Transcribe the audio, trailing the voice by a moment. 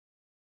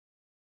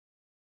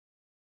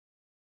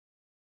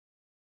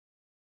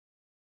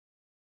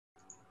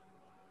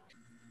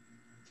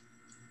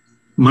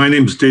My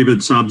name is David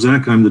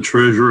Sobzak. I'm the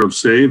treasurer of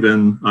SAVE,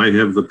 and I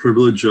have the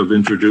privilege of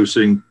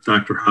introducing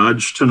Dr.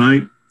 Hodge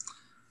tonight.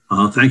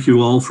 Thank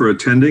you all for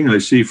attending. I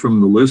see from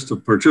the list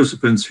of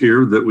participants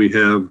here that we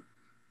have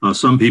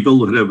some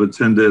people that have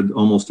attended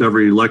almost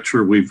every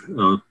lecture we've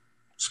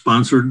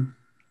sponsored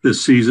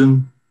this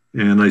season,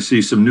 and I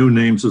see some new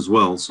names as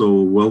well,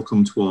 so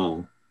welcome to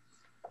all.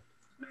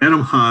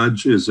 Adam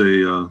Hodge is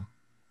a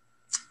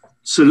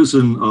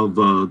citizen of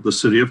the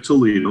city of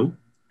Toledo.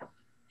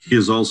 He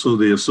is also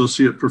the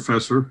associate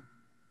professor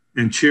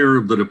and chair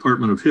of the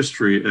Department of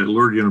History at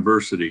Lourdes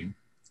University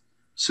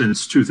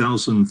since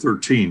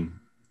 2013.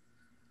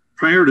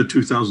 Prior to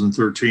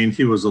 2013,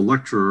 he was a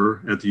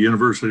lecturer at the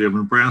University of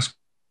Nebraska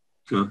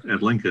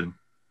at Lincoln.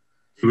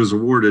 He was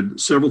awarded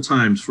several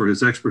times for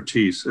his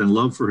expertise and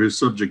love for his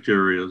subject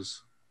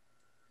areas.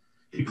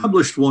 He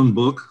published one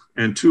book,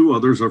 and two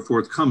others are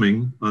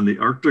forthcoming on the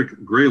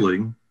Arctic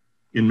grayling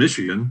in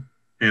Michigan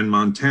and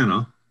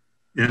Montana,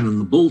 and on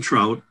the bull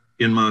trout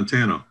in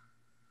Montana.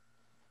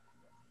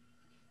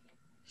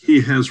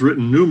 He has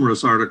written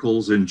numerous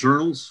articles in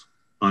journals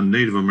on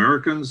Native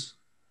Americans,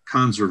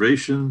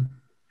 conservation,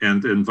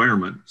 and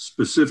environment,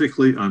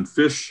 specifically on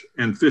fish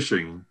and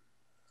fishing.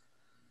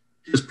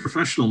 His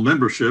professional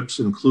memberships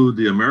include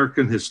the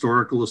American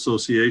Historical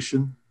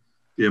Association,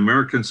 the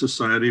American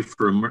Society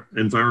for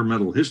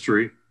Environmental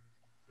History.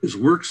 His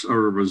works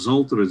are a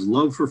result of his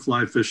love for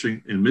fly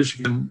fishing in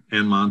Michigan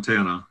and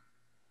Montana.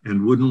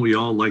 And wouldn't we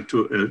all like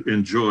to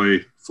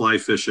enjoy fly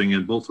fishing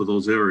in both of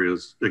those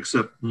areas,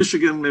 except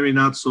Michigan, maybe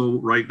not so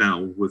right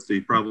now with the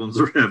problems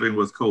they're having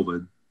with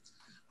COVID.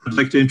 I'd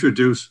like to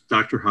introduce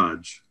Dr.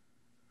 Hodge.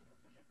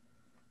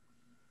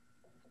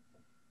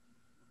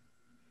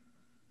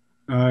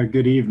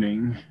 Good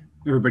evening.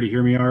 Everybody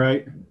hear me all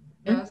right?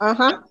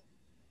 Uh-huh.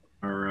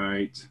 All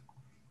right.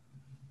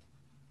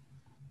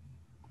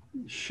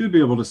 Should be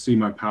able to see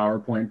my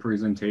PowerPoint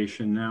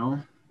presentation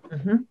now.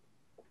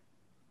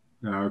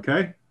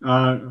 Okay.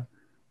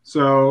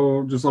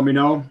 So just let me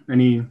know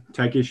any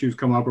tech issues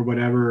come up or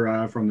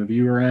whatever from the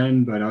viewer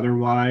end, but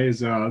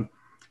otherwise I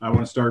want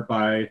to start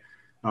by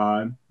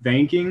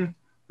thanking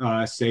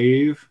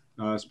SAVE,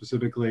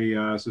 specifically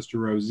Sister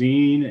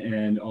Rosine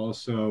and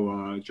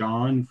also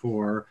John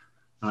for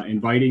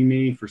inviting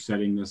me, for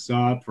setting this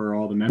up, for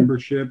all the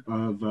membership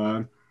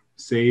of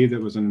SAVE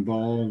that was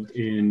involved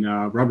in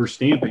rubber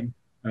stamping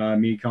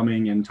me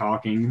coming and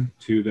talking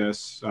to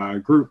this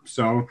group.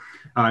 So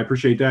I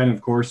appreciate that. And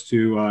of course,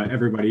 to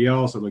everybody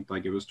else, it looked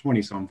like it was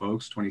 20 some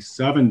folks,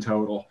 27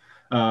 total,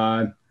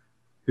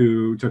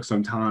 who took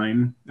some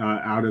time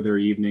out of their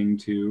evening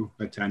to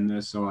attend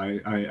this. So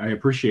I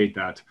appreciate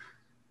that.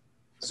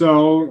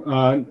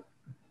 So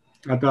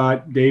I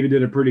thought David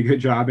did a pretty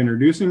good job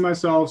introducing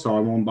myself, so I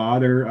won't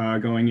bother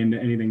going into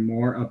anything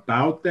more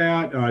about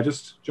that.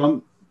 Just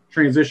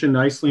transition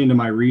nicely into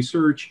my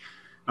research.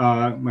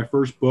 My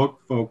first book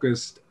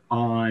focused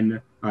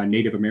on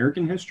Native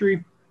American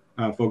history,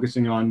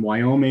 focusing on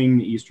Wyoming,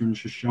 the Eastern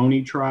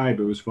Shoshone tribe.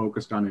 It was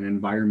focused on an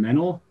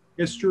environmental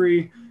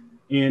history.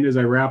 And as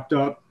I wrapped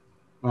up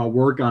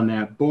work on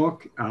that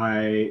book,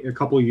 a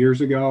couple of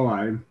years ago,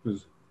 I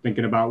was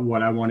thinking about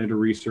what I wanted to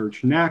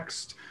research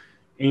next.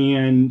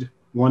 And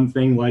one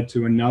thing led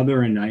to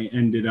another, and I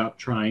ended up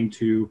trying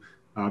to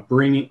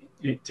bring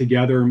it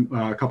together,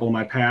 a couple of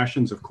my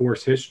passions, of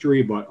course,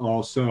 history, but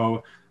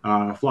also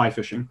fly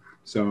fishing.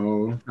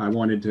 So I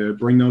wanted to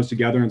bring those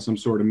together in some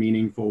sort of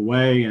meaningful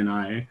way. And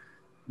I,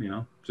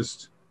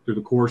 just through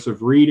the course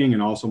of reading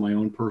and also my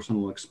own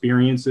personal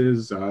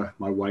experiences,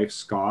 my wife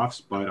scoffs,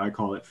 but I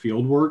call it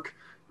field work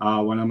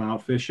when I'm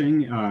out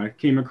fishing,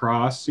 came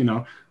across,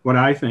 what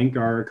I think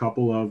are a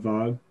couple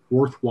of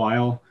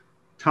worthwhile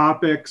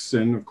topics.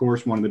 And of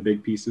course, one of the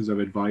big pieces of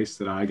advice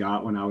that I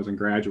got when I was in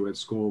graduate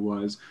school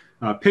was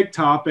pick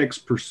topics,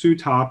 pursue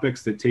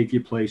topics that take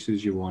you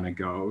places you want to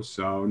go.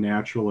 So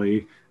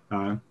naturally,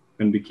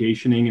 been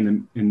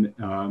vacationing in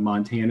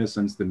Montana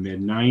since the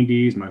mid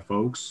 90s. My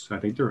folks,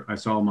 I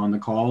saw them on the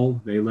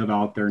call. They live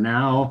out there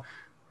now.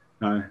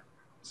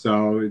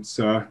 So it's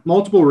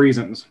multiple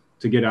reasons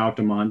to get out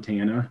to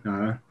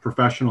Montana,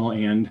 professional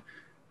and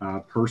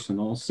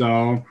personal.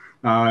 So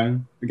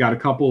we got a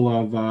couple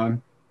of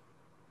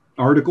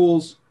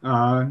articles,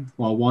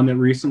 one that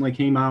recently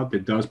came out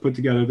that does put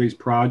together these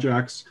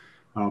projects,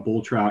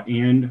 bull trout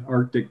and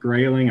Arctic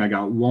grayling. I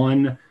got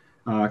one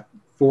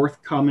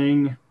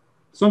forthcoming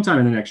sometime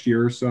in the next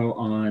year or so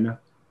on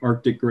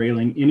Arctic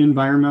grayling in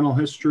environmental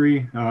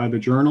history, the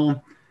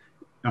journal,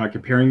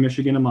 comparing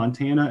Michigan and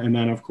Montana. And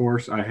then of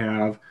course I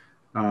have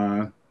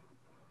the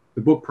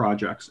book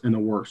projects in the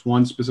works,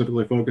 one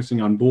specifically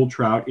focusing on bull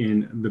trout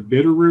in the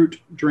Bitterroot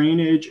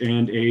drainage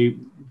and a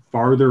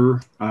farther,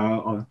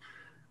 a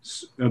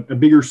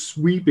bigger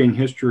sweeping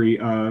history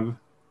of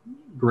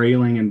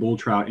grayling and bull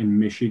trout in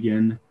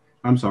Michigan.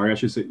 I'm sorry, I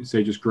should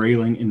say just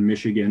grayling in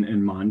Michigan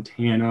and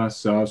Montana.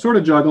 So sort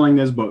of juggling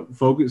this, but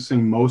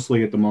focusing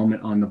mostly at the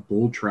moment on the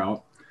bull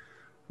trout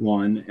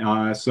one.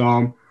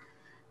 So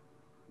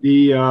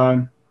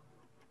the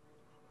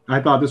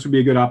I thought this would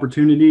be a good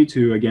opportunity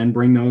to, again,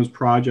 bring those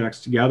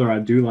projects together. I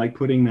do like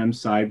putting them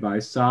side by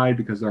side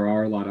because there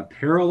are a lot of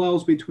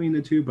parallels between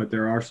the two, but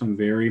there are some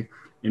very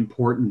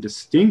important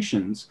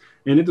distinctions.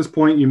 And at this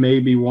point, you may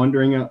be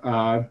wondering,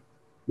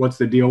 what's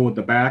the deal with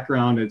the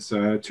background? It's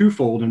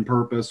twofold in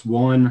purpose.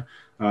 One,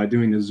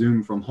 doing the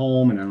Zoom from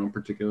home, and I don't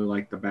particularly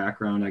like the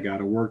background I got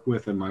to work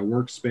with in my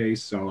workspace,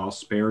 so I'll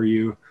spare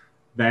you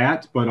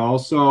that. But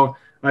also,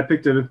 I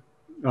picked a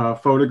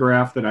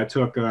photograph that I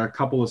took a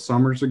couple of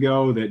summers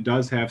ago that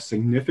does have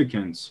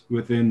significance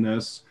within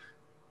this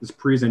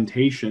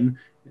presentation.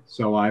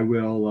 So I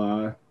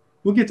will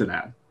we'll get to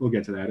that. We'll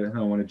get to that. I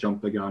don't want to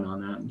jump the gun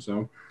on that.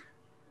 So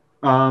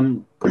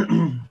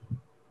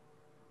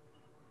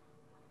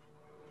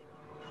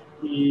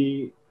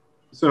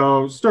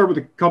so start with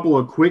a couple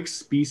of quick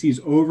species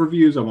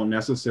overviews. I won't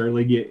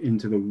necessarily get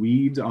into the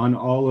weeds on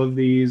all of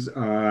these.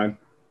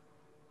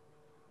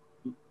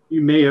 You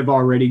may have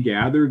already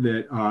gathered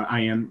that I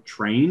am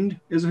trained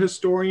as a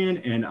historian,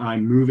 and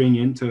I'm moving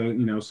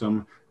into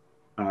some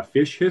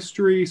fish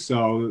history.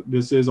 So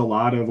this is a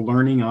lot of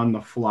learning on the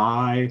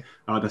fly,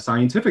 the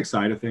scientific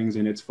side of things,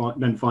 and it's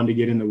been fun to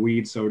get in the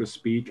weeds, so to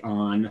speak,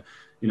 on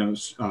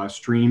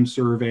stream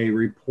survey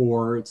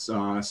reports,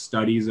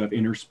 studies of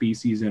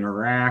interspecies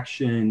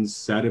interactions,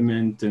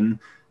 sediment and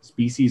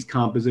species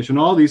composition,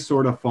 all these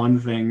sort of fun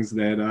things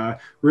that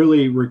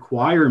really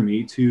require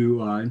me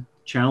to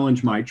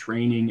challenge my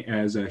training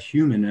as a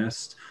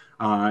humanist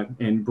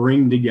and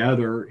bring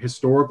together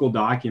historical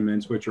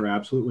documents, which are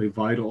absolutely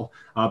vital,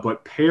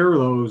 but pair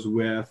those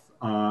with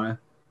the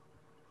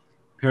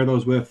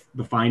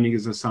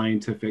findings of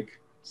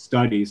scientific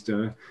studies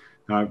to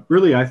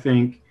really, I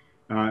think,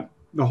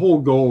 the whole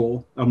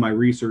goal of my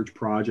research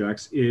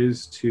projects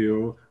is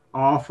to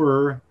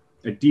offer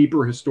a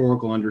deeper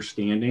historical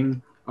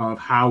understanding of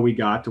how we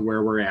got to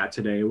where we're at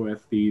today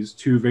with these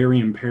two very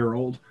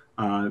imperiled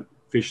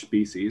fish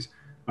species.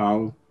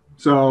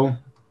 So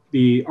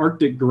the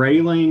Arctic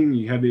grayling,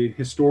 you have the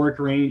historic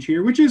range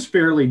here, which is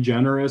fairly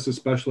generous,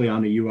 especially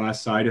on the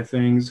US side of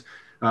things.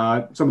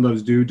 Some of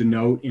those do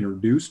denote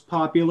introduced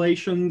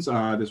populations.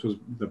 This was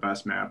the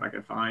best map I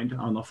could find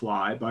on the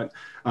fly, but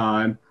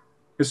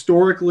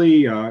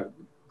historically,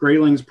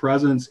 grayling's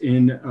presence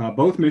in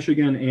both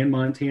Michigan and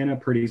Montana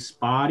pretty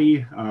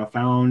spotty,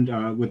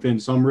 found within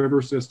some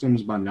river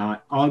systems, but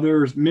not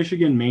others.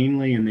 Michigan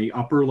mainly in the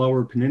upper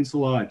lower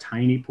peninsula, a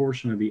tiny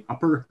portion of the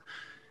upper,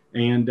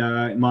 and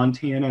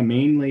Montana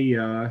mainly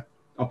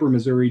upper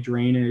Missouri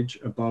drainage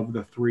above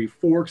the Three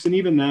Forks. And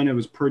even then it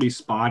was pretty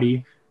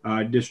spotty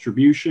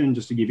distribution.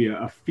 Just to give you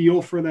a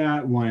feel for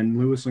that, when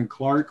Lewis and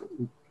Clark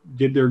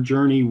did their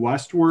journey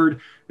westward,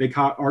 they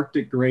caught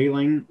Arctic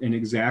grayling in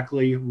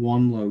exactly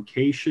one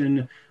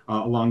location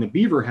along the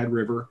Beaverhead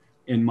River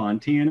in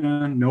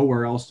Montana.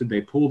 Nowhere else did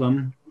they pull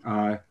them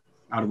out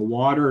of the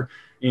water.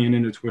 And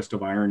in a twist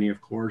of irony,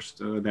 of course,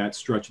 that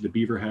stretch of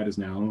the Beaverhead is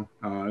now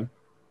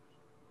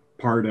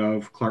part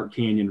of Clark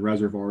Canyon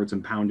Reservoir. It's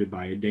impounded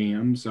by a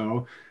dam.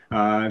 So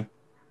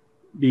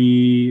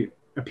the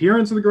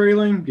appearance of the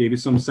grayling gave you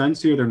some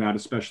sense here. They're not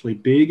especially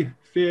big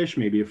fish,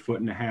 maybe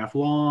 1.5 feet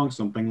long,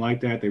 something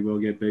like that. They will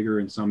get bigger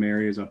in some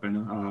areas up in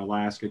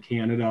Alaska,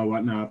 Canada,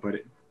 whatnot.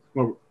 But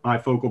my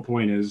focal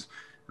point is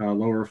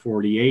lower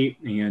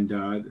 48 and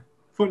 1.5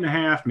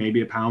 feet,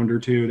 maybe a pound or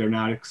two. They're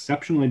not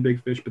exceptionally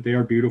big fish, but they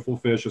are beautiful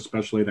fish,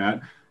 especially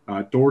that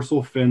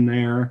dorsal fin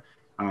there.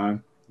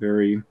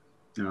 Very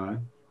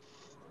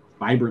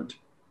vibrant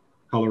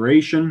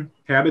coloration,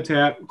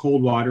 habitat,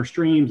 cold water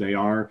streams. They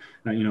are,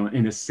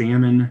 in a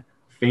salmon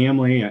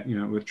family,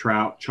 with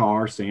trout,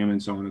 char, salmon,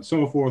 so on and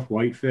so forth,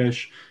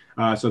 whitefish.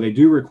 So they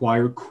do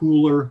require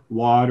cooler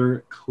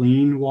water,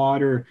 clean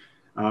water.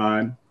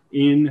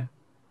 In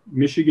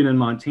Michigan and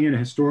Montana,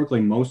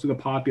 historically, most of the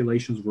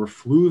populations were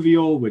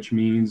fluvial, which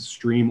means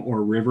stream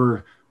or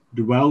river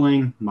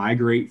dwelling,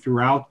 migrate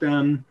throughout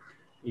them.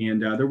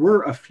 And there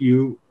were a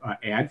few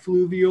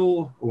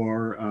adfluvial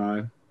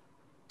or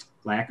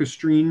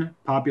lacustrine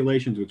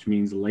populations, which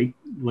means lake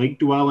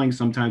dwelling,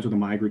 sometimes with a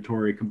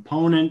migratory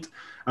component,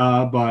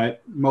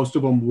 but most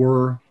of them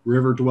were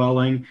river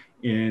dwelling.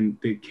 And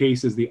the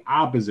case is the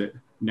opposite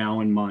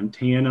now in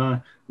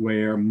Montana,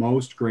 where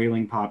most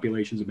grayling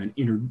populations have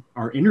been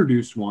are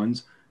introduced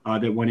ones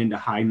that went into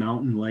high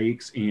mountain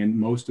lakes, and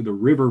most of the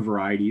river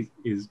variety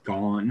is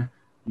gone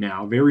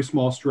now. Very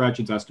small stretch.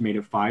 It's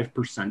estimated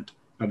 5%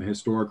 of the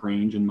historic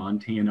range in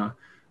Montana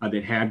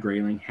that had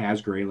grayling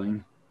has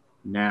grayling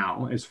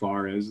now, as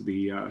far as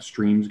the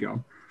streams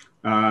go.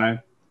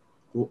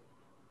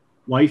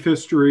 Life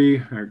history,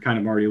 I kind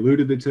of already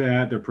alluded to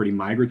that. They're pretty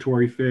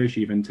migratory fish.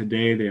 Even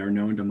today, they are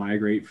known to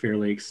migrate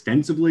fairly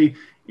extensively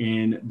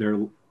in their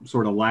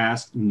sort of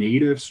last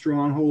native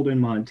stronghold in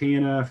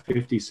Montana,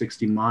 50,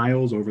 60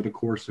 miles over the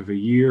course of a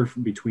year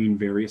between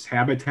various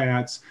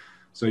habitats.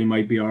 So you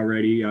might be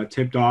already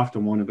tipped off to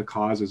one of the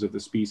causes of the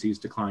species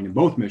decline in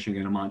both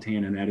Michigan and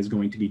Montana, and that is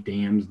going to be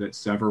dams that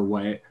sever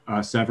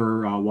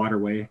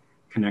waterway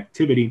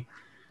connectivity.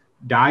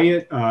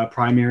 Diet,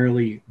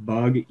 primarily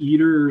bug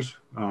eaters,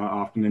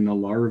 often in the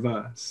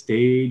larva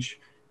stage.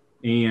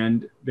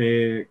 And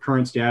the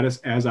current status,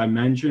 as I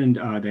mentioned,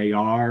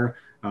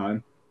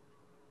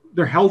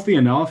 they're healthy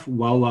enough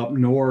well up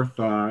north,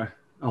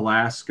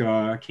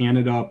 Alaska,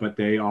 Canada, but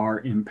they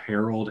are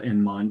imperiled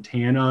in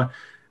Montana.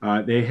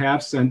 They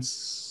have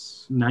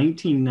since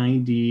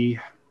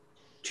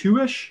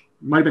 1992-ish,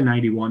 might have been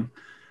 91,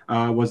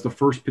 was the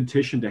first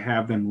petition to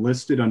have them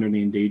listed under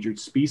the Endangered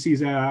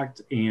Species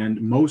Act. And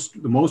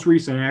the most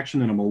recent action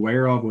that I'm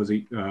aware of was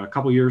a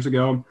couple years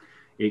ago.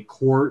 A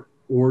court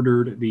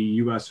ordered the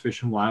U.S.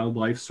 Fish and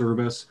Wildlife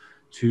Service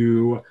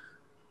to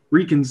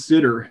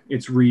reconsider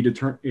its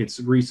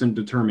recent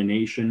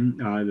determination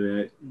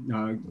that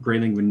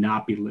grayling would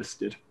not be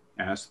listed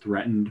as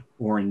threatened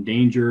or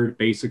endangered.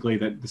 Basically,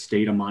 that the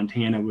state of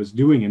Montana was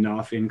doing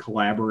enough in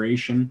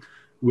collaboration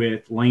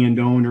with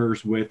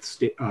landowners, with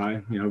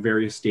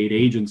various state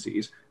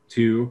agencies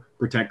to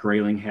protect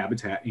grayling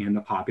habitat and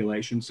the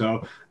population.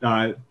 So,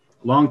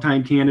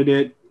 longtime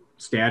candidate,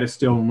 status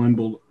still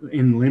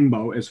in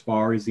limbo as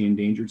far as the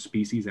Endangered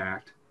Species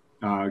Act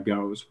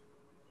goes.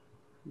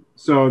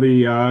 So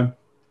the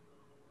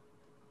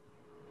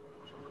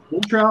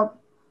bull trout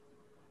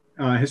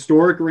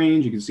historic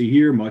range, you can see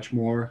here, much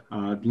more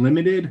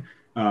limited.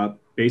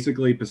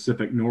 Basically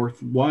Pacific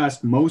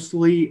Northwest,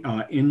 mostly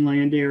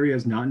inland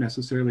areas, not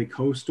necessarily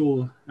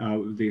coastal,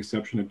 with the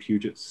exception of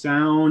Puget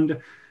Sound.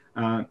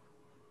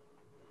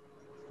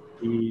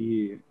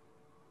 The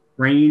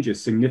range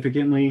is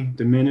significantly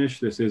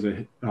diminished. This is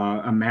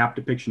a map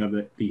depiction of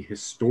the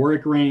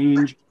historic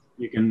range.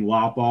 You can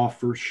lop off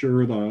for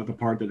sure the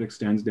part that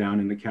extends down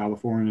into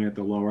California at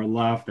the lower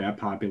left. That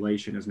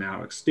population is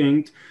now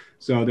extinct.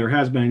 So there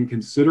has been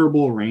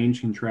considerable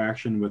range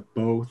contraction with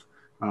both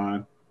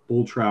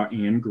bull trout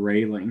and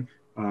grayling,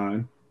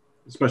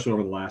 especially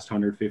over the last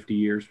 150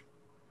 years.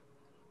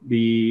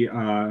 The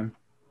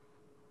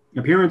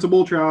appearance of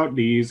bull trout,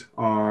 these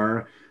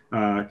are,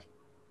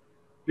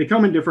 they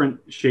come in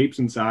different shapes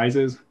and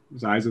sizes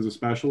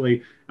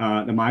especially.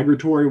 The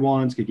migratory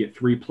ones could get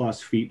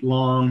 3+ feet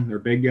long. They're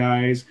big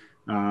guys.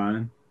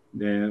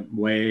 They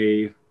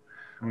weigh,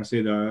 I want to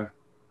say the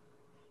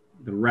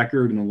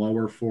record in the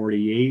lower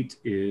 48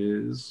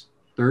 is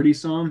 40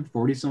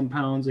 some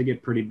pounds. They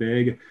get pretty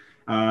big.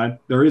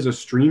 There is a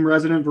stream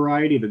resident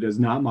variety that does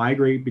not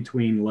migrate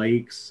between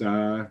lakes,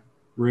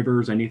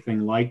 rivers,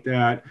 anything like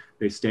that.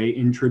 They stay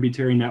in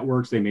tributary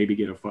networks. They maybe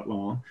get a foot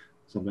long,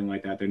 something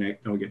like that. They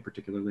don't get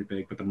particularly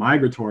big. But the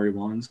migratory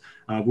ones,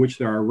 of which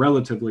there are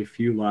relatively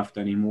few left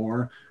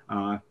anymore,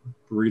 for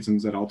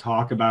reasons that I'll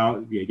talk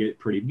about, they get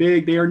pretty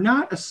big. They are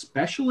not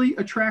especially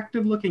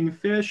attractive looking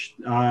fish.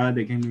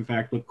 They can in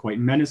fact look quite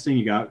menacing.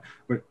 You got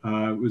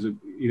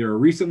either a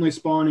recently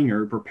spawning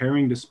or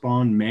preparing to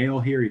spawn male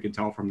here. You can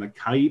tell from the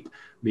kype,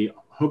 the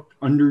hooked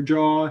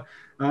underjaw.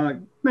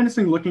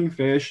 Menacing looking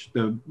fish.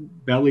 The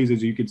bellies,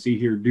 as you can see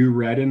here, do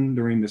redden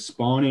during the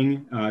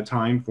spawning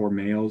time for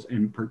males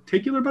in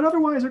particular, but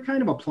otherwise they're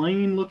kind of a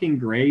plain looking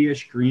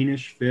grayish,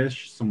 greenish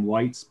fish, some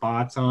white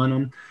spots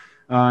on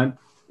them.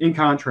 In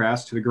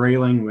contrast to the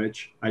grayling,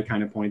 which I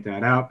kind of point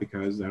that out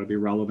because that'll be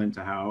relevant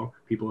to how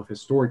people have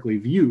historically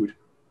viewed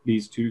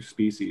these two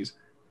species.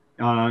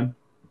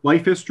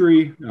 Life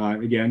history,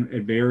 again,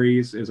 it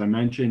varies. As I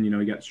mentioned,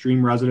 you got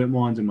stream resident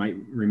ones that might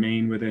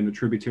remain within a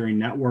tributary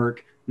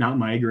network, not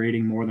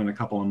migrating more than a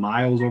couple of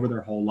miles over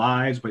their whole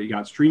lives, but you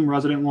got stream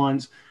resident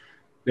ones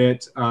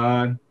that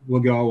will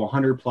go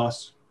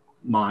 100+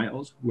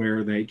 miles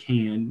where they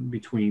can,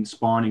 between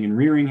spawning and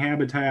rearing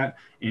habitat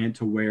and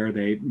to where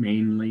they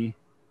mainly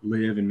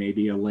live in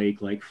maybe a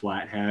lake like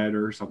Flathead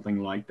or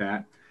something like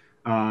that.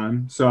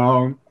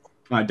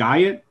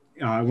 Diet,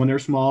 when they're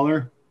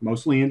smaller,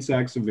 mostly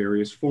insects of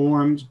various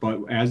forms, but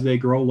as they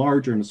grow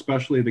larger, and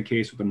especially the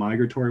case with the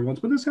migratory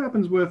ones, but this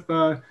happens with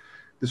the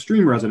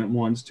stream resident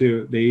ones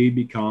too, they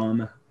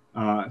become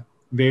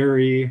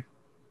very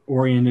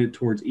oriented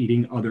towards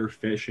eating other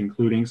fish,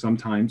 including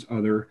sometimes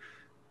other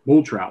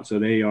bull trout. So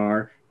they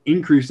are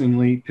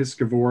increasingly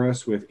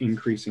piscivorous with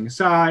increasing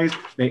size.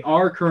 They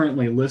are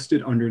currently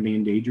listed under the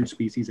Endangered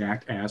Species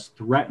Act as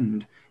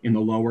threatened in the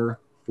lower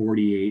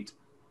 48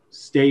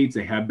 states.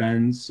 They have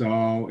been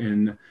so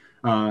in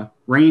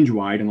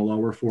range-wide in the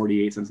lower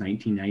 48 since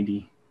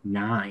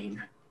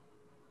 1999.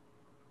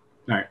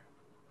 All right.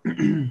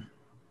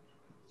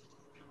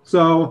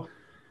 So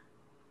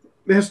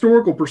the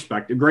historical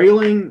perspective,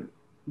 grayling,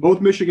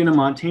 both Michigan and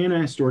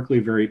Montana, historically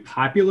very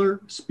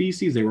popular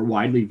species. They were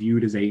widely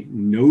viewed as a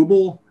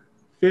noble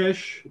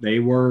fish. They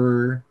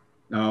were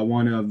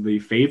one of the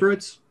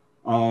favorites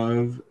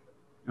of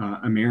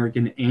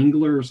American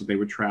anglers. They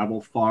would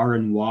travel far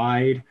and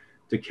wide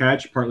to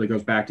catch. Partly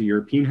goes back to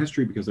European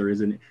history because there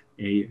is a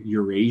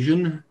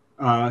Eurasian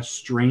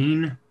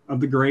strain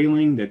of the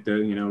grayling that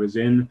is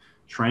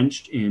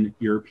entrenched in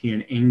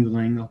European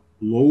angling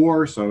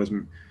lore. So as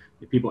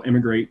people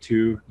immigrate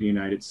to the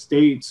United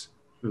States,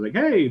 they're like,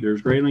 hey,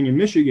 there's grayling in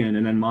Michigan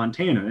and then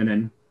Montana and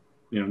then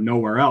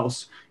nowhere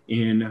else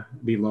in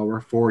the lower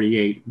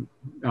 48.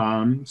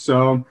 I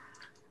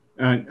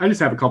just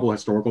have a couple of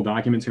historical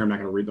documents here. I'm not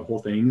going to read the whole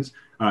things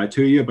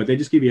to you, but they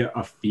just give you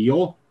a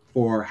feel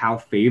for how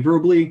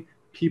favorably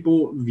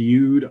people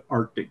viewed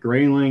Arctic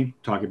grayling,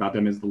 talking about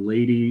them as the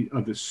lady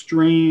of the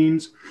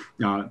streams,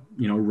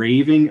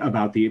 raving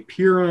about the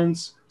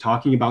appearance,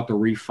 talking about the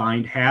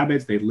refined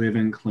habits. They live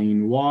in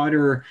clean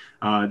water.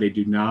 They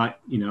do not,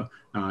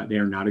 they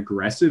are not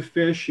aggressive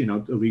fish,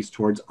 at least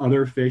towards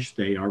other fish.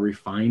 They are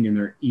refined in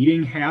their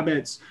eating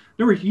habits.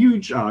 There were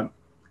huge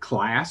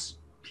class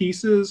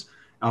pieces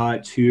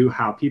to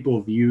how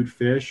people viewed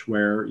fish,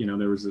 where,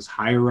 there was this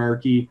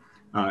hierarchy,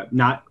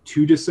 not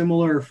too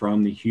dissimilar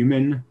from the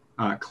human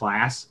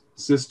class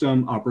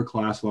system, upper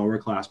class, lower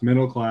class,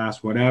 middle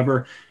class,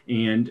 whatever.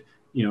 And,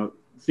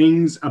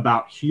 things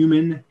about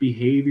human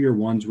behavior,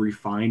 one's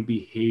refined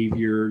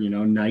behavior,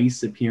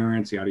 nice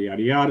appearance, yada,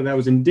 yada, yada, that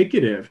was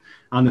indicative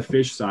on the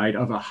fish side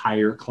of a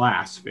higher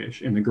class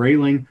fish. And the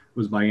grayling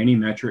was by any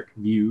metric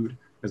viewed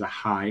as a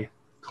high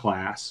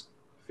class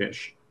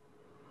fish.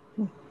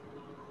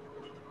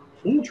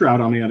 Bull trout,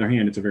 on the other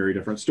hand, it's a very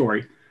different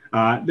story.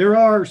 There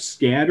are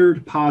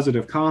scattered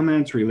positive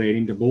comments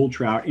relating to bull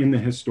trout in the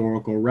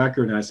historical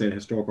record. And I say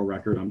historical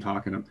record, I'm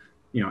talking of,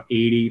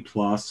 80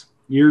 plus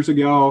years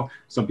ago.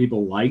 Some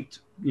people liked,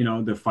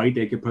 the fight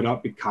they could put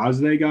up because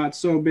they got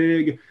so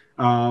big.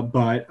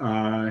 But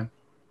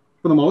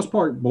for the most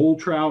part, bull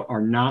trout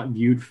are not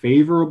viewed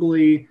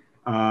favorably.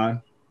 I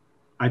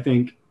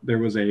think there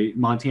was a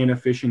Montana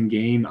Fish and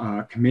Game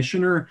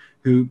commissioner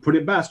who put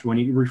it best when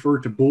he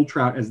referred to bull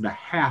trout as the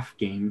half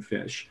game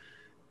fish.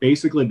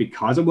 Basically,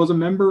 because it was a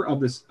member of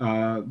this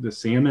the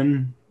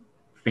salmon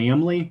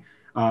family,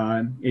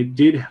 it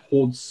did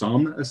hold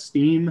some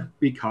esteem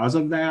because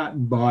of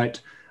that.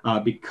 But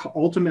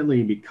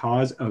ultimately,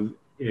 because of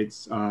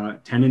its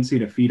tendency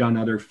to feed on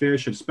other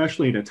fish,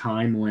 especially at a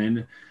time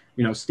when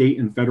state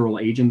and federal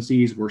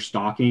agencies were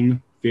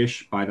stocking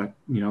fish by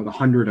the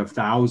hundred of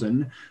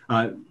thousand,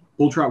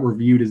 bull trout were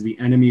viewed as the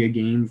enemy of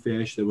game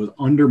fish that was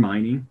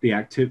undermining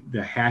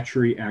the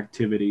hatchery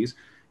activities.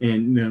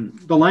 And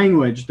the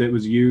language that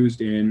was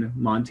used in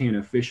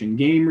Montana Fish and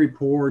Game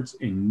reports,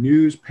 in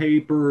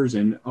newspapers,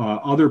 and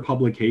other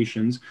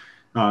publications,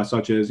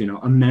 such as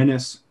a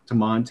menace to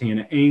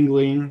Montana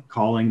angling,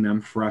 calling them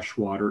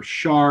freshwater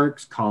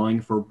sharks, calling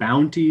for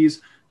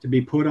bounties to be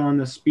put on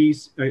the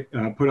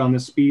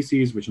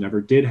species, which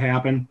never did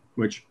happen.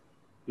 Which,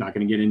 not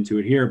going to get into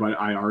it here, but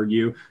I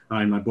argue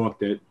in my book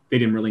that they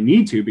didn't really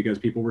need to, because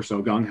people were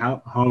so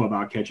gung-ho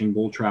about catching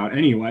bull trout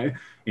anyway,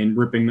 and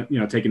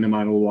taking them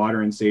out of the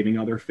water and saving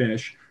other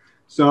fish.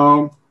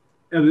 So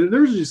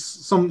there's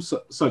just some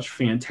such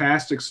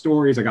fantastic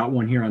stories. I got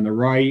one here on the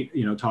right,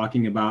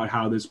 talking about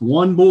how this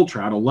one bull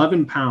trout,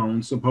 11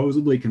 pounds,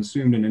 supposedly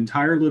consumed an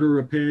entire litter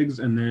of pigs,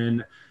 and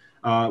then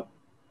was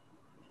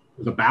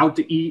about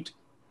to eat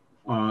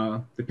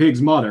the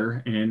pig's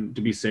mother, and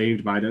to be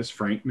saved by this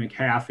Frank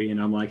McHaffey.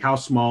 And I'm like, how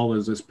small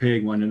is this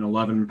pig when an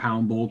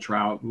 11-pound bull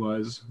trout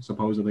was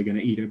supposedly going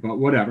to eat it? But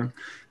whatever.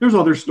 There's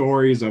other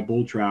stories of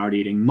bull trout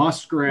eating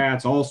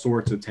muskrats, all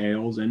sorts of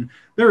tales. And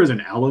there is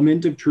an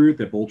element of truth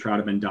that bull trout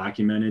have been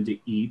documented to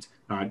eat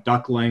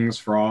ducklings,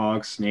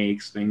 frogs,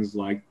 snakes, things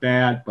like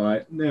that.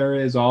 But there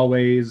is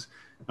always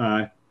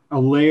a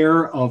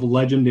layer of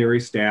legendary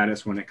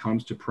status when it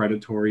comes to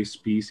predatory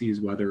species,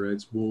 whether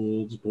it's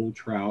wolves, bull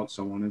trout,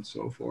 so on and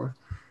so forth.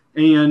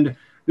 And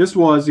this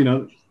was,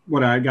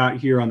 what I got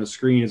here on the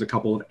screen is a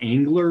couple of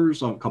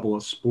anglers, a couple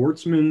of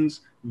sportsmen's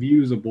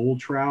views of bull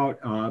trout.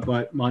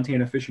 But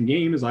Montana Fish and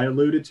Game, as I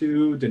alluded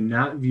to, did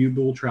not view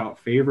bull trout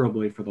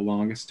favorably for the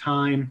longest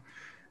time.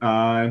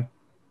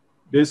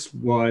 This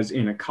was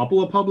in a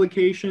couple of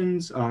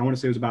publications. I want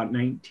to say it was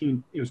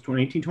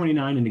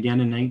 1929, and again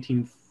in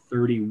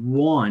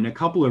 1931, a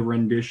couple of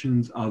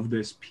renditions of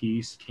this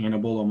piece,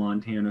 Cannibal of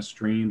Montana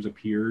Streams,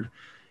 appeared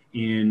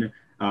in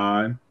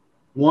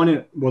one.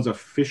 It was a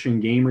Fish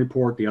and Game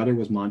report. The other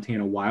was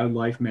Montana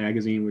Wildlife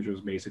Magazine, which was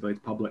basically its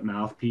public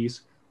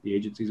mouthpiece, the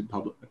agency's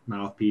public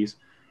mouthpiece.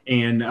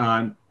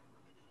 And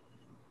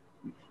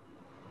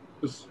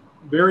was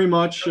very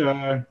much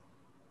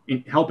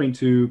helping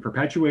to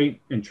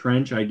perpetuate,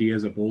 entrench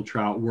ideas of bull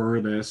trout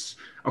were this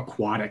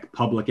aquatic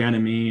public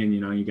enemy. And,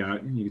 you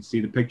can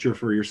see the picture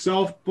for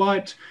yourself.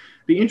 But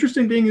the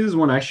interesting thing is,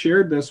 when I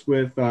shared this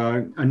with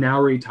a now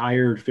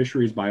retired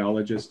fisheries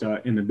biologist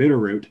in the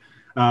Bitterroot,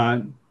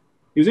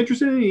 he was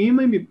interested in it. He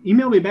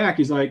emailed me back.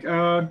 He's like,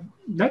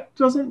 that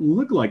doesn't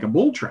look like a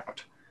bull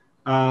trout.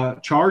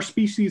 Char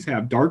species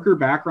have darker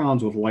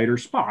backgrounds with lighter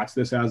spots.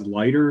 This has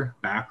lighter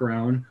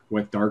background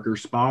with darker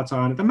spots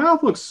on it. The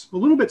mouth looks a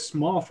little bit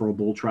small for a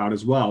bull trout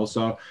as well.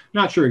 So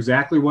not sure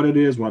exactly what it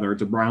is, whether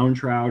it's a brown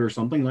trout or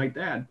something like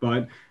that,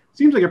 but it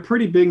seems like a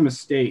pretty big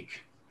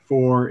mistake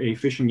for a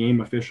Fish and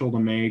Game official to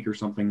make or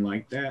something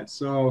like that.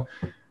 So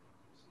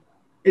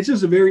it's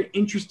just a very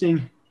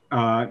interesting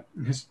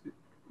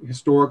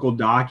historical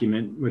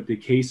document with the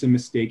case of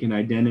mistaken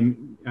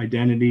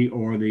identity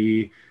or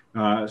the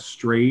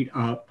straight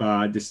up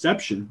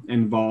deception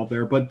involved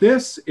there. But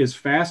this is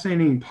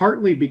fascinating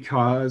partly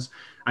because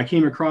I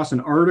came across an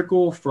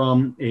article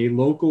from a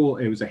local,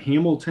 it was a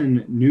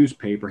Hamilton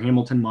newspaper,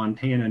 Hamilton,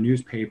 Montana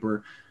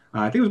newspaper,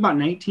 I think it was about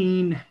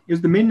it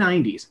was the mid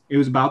 90s. It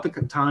was about the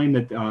time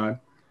that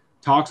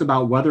talks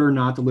about whether or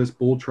not to list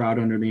bull trout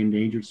under the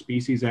Endangered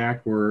Species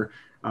Act were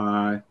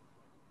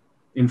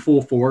in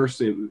full force.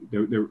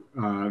 The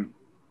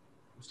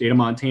state of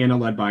Montana,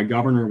 led by a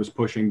governor, was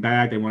pushing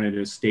back. They wanted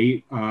a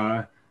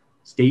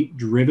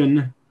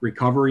state-driven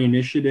recovery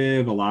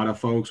initiative. A lot of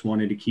folks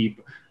wanted to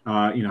keep,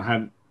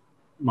 have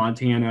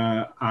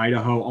Montana,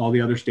 Idaho, all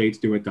the other states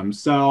do it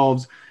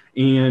themselves.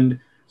 And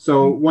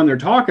so when they're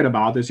talking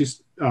about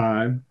this,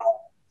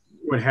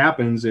 what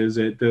happens is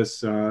that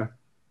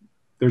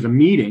there's a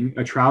meeting,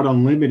 a Trout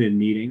Unlimited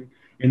meeting,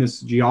 and this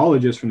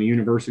geologist from the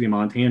University of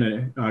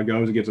Montana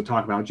goes and gives a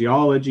talk about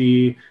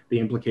geology, the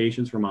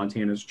implications for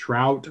Montana's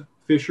trout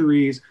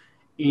fisheries.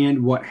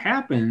 And what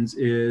happens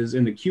is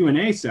in the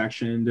Q&A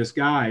section, this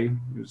guy,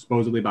 who's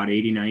supposedly about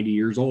 80, 90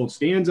 years old,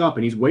 stands up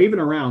and he's waving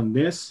around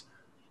this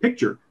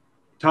picture,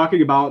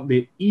 talking about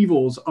the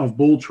evils of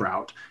bull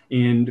trout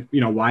and,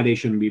 why they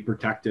shouldn't be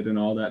protected and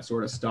all that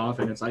sort of stuff.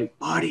 And it's like,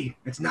 buddy,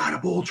 it's not a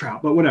bull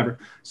trout, but whatever.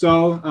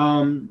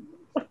 So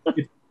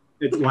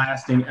it's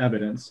lasting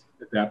evidence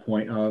at that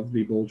point of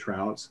the bull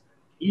trout's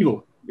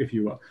evil, if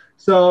you will.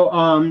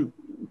 So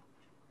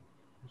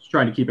just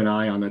trying to keep an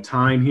eye on the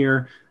time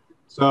here.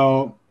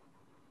 So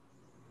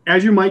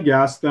as you might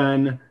guess,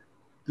 then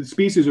the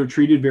species are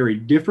treated very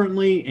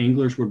differently.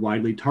 Anglers would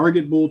widely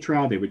target bull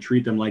trout. They would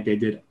treat them like they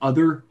did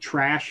other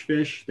trash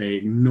fish. They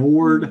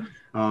ignored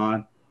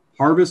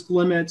harvest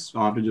limits,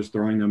 often just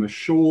throwing them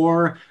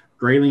ashore.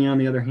 Grayling, on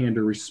the other hand,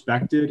 are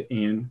respected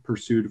and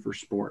pursued for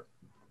sport.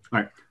 All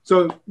right,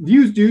 so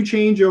views do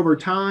change over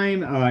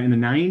time. In the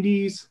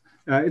 90s,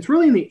 it's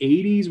really in the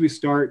 80s we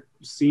start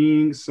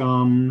seeing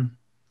some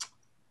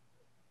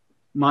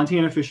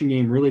Montana Fish and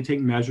Game really take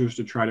measures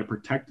to try to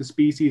protect the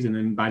species, and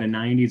then by the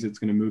 90s, it's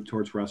going to move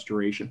towards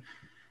restoration.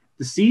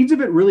 The seeds of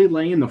it really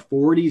lay in the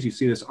 40s. You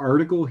see this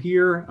article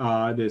here.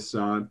 This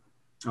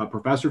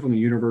professor from the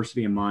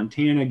University of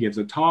Montana gives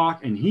a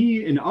talk, and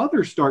he and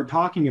others start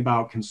talking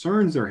about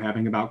concerns they're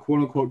having about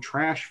quote-unquote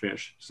trash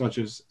fish, such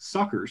as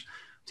suckers,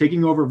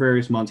 taking over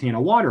various Montana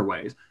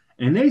waterways.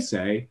 And they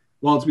say,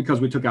 well, it's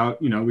because we took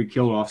out, we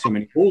killed off so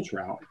many bull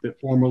trout that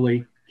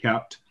formerly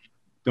kept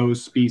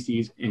those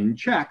species in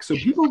check. So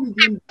people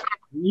begin to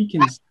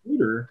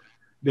reconsider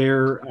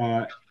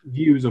their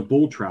views of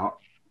bull trout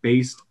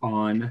based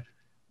on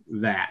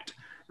that.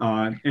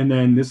 And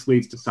then this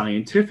leads to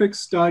scientific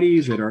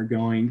studies that are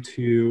going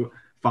to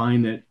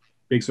find that,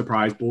 big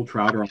surprise, bull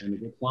trout are on the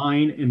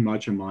decline in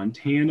much of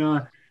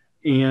Montana.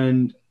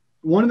 And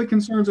one of the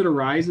concerns that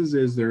arises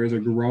is there is a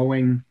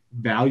growing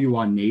value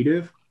on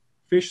native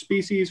fish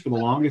species. For the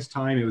longest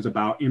time, it was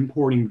about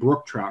importing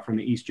brook trout from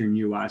the eastern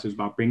U.S. It was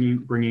about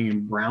bringing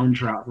in brown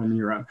trout from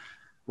Europe,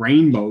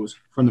 rainbows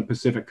from the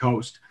Pacific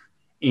coast.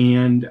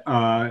 And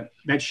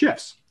that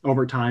shifts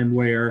over time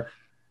where,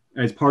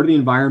 as part of the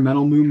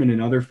environmental movement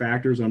and other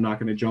factors I'm not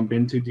going to jump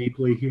into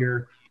deeply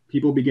here,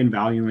 people begin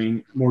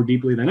valuing more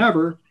deeply than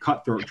ever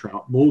cutthroat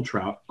trout, bull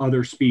trout,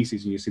 other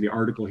species. And you see the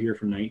article here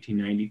from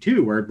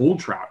 1992 where bull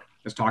trout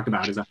is talked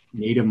about as a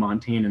native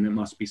Montanan that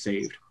must be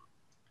saved.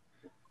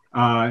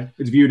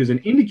 It's viewed as an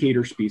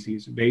indicator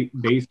species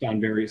based on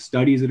various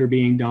studies that are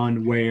being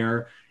done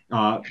where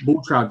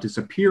bull trout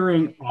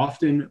disappearing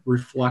often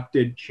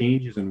reflected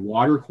changes in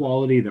water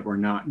quality that were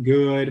not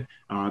good,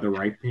 the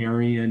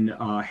riparian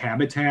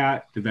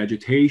habitat, the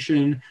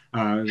vegetation,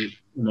 in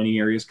many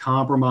areas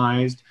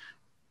compromised.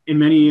 In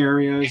many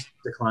areas,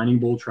 declining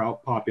bull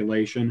trout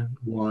population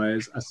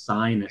was a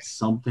sign that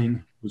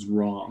something was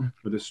wrong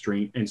with the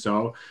stream. And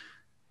so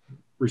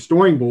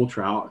restoring bull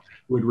trout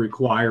would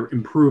require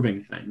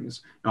improving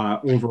things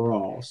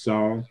overall.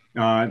 So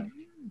I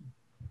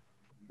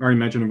already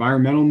mentioned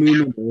environmental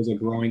movement. There is a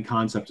growing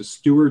concept of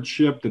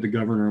stewardship that the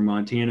governor of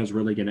Montana is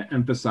really going to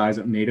emphasize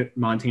that native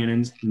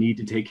Montanans need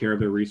to take care of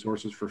their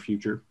resources for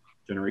future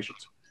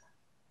generations.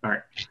 All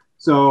right,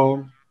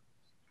 so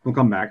we'll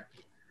come back.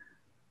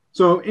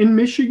 So in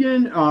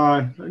Michigan,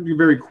 you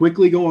very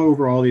quickly go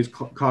over all these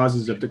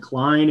causes of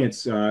decline.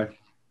 It's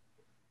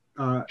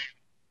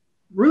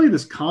really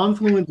this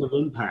confluence of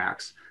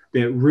impacts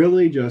that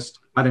really just,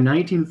 by the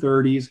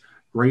 1930s,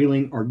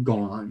 grayling are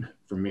gone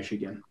from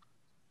Michigan.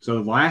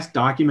 So the last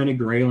documented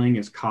grayling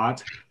is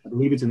caught, I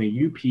believe it's in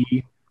the UP,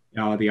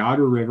 the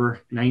Otter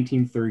River,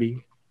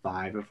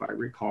 1935, if I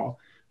recall.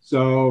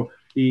 So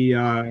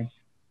the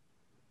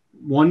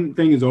one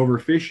thing is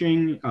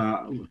overfishing,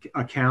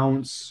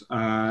 accounts,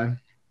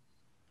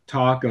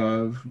 talk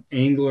of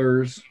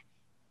anglers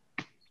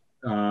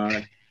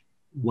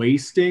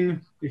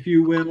wasting, if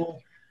you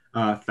will,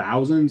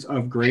 thousands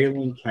of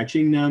grayling,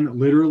 catching them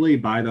literally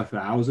by the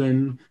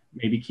thousand,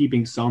 maybe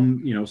keeping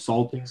some,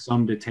 salting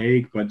some to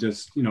take, but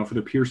just, for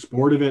the pure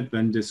sport of it,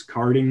 then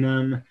discarding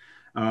them.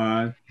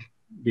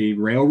 The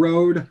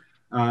railroad,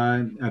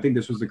 I think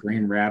this was the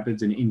Grand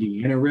Rapids and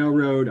Indiana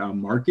Railroad,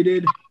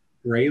 marketed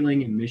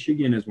grayling in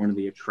Michigan as one of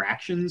the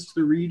attractions to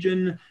the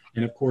region.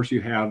 And of course,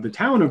 you have the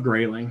town of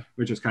Grayling,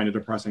 which is kind of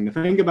depressing to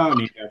think about,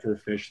 named after a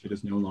fish that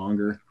is no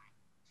longer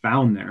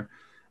found there.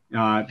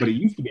 But it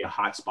used to be a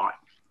hot spot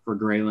for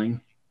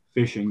grayling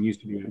fishing.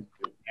 Used to be a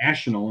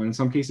national and in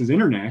some cases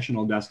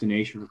international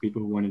destination for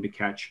people who wanted to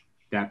catch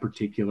that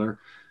particular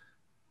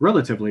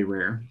relatively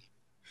rare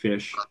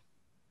fish.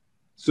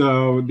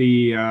 So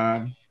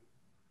the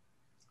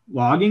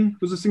logging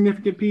was a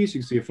significant piece.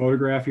 You can see a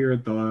photograph here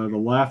at the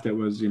left that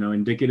was,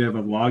 indicative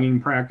of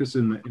logging practice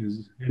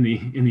in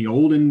the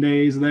olden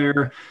days.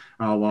 There,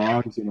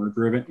 logs,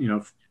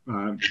 driven,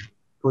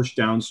 pushed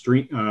down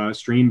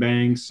stream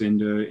banks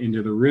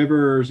into the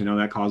rivers.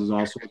 That causes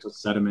all sorts of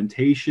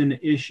sedimentation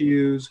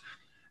issues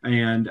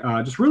and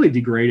just really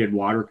degraded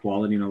water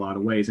quality in a lot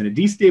of ways. And it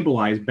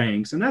destabilized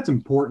banks. And that's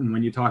important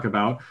when you talk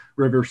about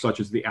rivers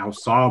such as the Au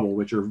Sable,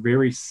 which are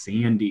very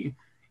sandy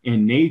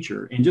in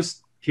nature. And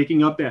just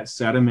kicking up that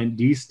sediment,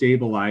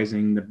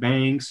 destabilizing the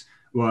banks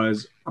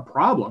was a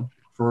problem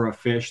for a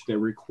fish that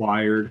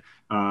required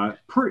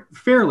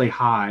fairly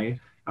high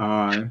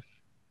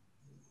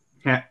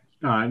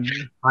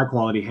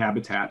quality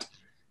habitat.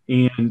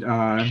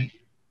 And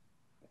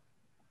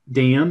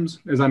dams,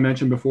 as I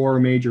mentioned before,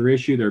 a major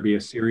issue. There'd be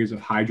a series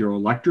of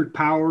hydroelectric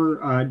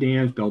power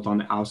dams built on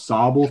the Au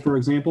Sable, for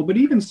example, but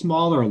even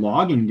smaller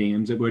logging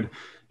dams that would,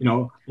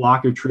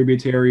 block a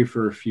tributary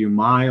for a few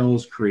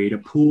miles, create a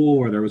pool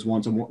where there was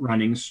once a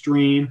running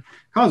stream,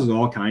 causes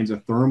all kinds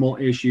of thermal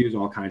issues,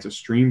 all kinds of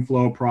stream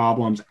flow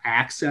problems,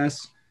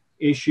 access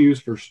issues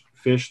for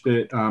fish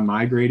that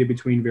migrated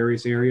between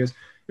various areas.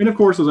 And of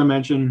course, as I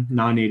mentioned,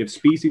 non-native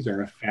species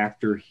are a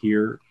factor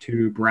here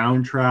too.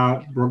 Brown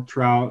trout, brook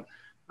trout,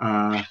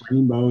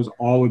 rainbows,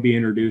 all would be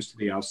introduced to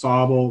the Au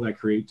Sable. That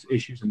creates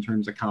issues in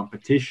terms of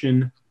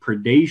competition,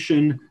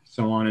 predation,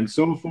 so on and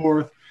so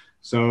forth.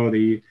 So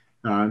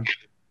and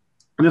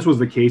this was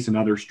the case in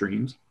other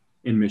streams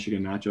in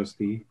Michigan, not just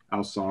the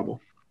Au Sable.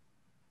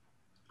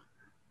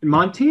 In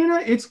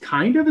Montana, it's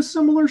kind of a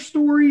similar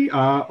story.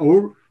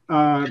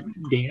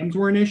 Dams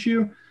were an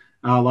issue.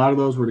 A lot of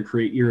those were to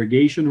create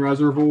irrigation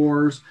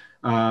reservoirs.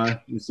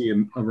 You see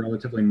a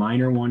relatively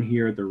minor one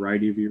here at the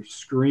right of your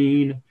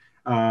screen.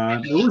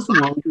 There were some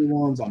larger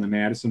ones on the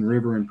Madison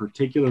River in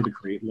particular to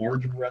create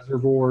larger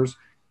reservoirs.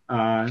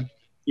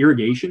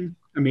 Irrigation,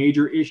 a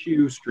major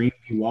issue. Stream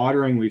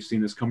dewatering, we've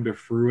seen this come to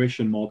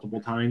fruition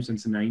multiple times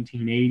since the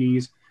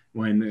 1980s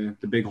when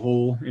the Big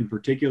Hole, in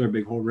particular,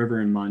 Big Hole River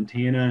in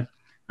Montana,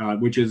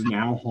 which is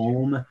now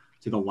home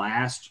to the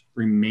last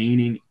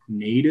remaining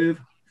native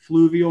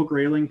fluvial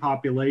grayling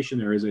population.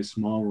 There is a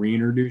small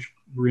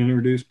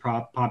reintroduced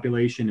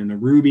population in the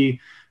Ruby.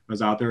 I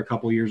was out there a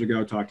couple of years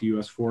ago, talked to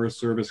U.S. Forest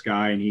Service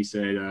guy, and he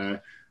said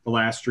the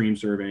last stream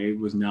survey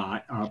was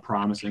not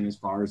promising as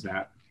far as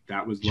that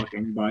was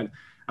looking. But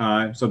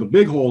so the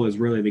Big Hole is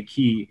really the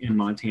key in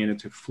Montana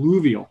to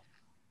fluvial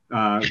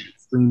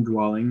stream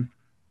dwelling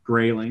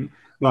grayling.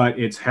 But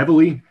it's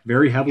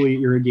very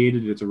heavily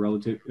irrigated.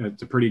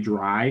 It's a pretty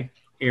dry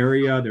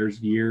area.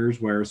 There's years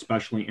where,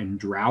 especially in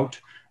drought,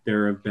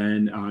 there have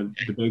been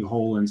the Big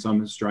Hole in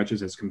some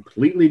stretches has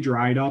completely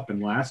dried up.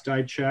 And last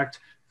I checked,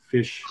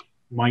 fish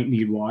might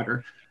need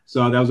water.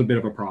 So that was a bit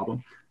of a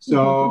problem.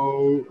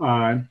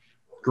 So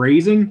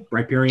grazing,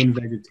 riparian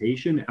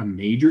vegetation, a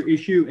major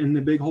issue in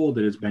the Big Hole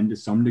that has been to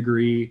some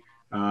degree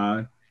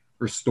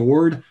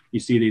restored. You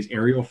see these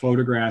aerial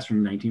photographs from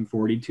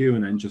 1942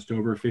 and then just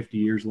over 50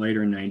 years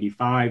later in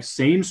 95,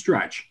 same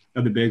stretch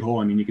of the Big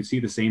Hole. I mean, you can see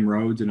the same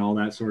roads and all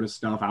that sort of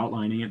stuff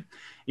outlining it.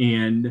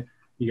 And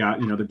you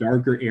got, the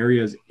darker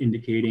areas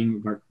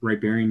indicating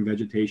riparian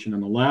vegetation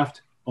on the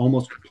left,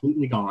 almost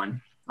completely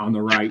gone on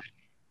the right.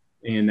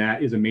 And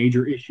that is a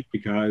major issue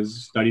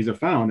because studies have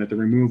found that the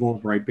removal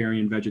of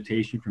riparian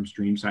vegetation from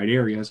streamside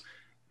areas,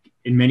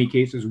 in many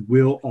cases,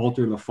 will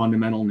alter the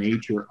fundamental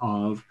nature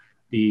of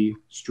the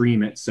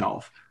stream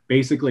itself.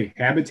 Basically,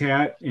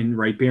 habitat and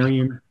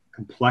riparian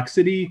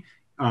complexity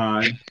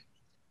has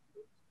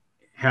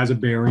a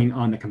bearing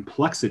on the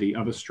complexity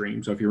of a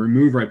stream. So if you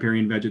remove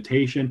riparian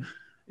vegetation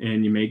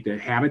and you make the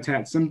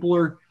habitat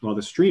simpler, well,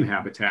 the stream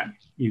habitat,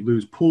 you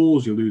lose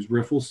pools, you lose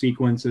riffle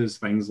sequences,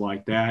 things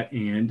like that.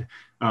 And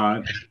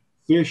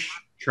fish,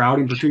 trout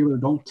in particular,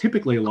 don't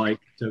typically like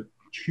to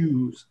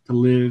choose to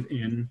live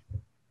in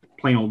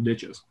plain old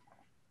ditches.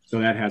 So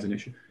that has an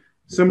issue.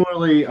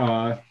 Similarly,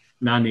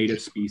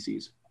 non-native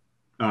species.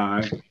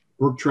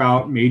 Brook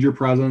trout, major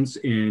presence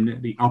in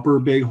the upper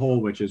Big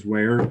Hole, which is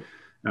where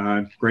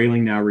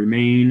grayling now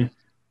remain.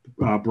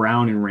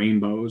 Brown and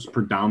rainbows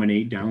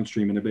predominate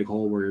downstream in the Big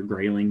Hole where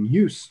grayling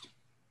used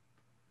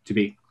to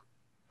be.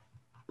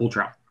 Bull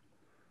trout.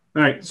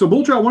 All right, so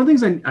bull trout, one of the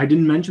things I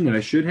didn't mention that I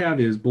should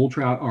have is bull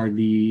trout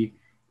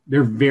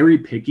they're very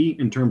picky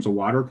in terms of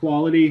water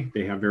quality.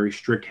 They have very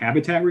strict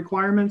habitat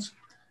requirements.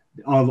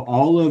 Of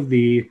all of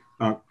the,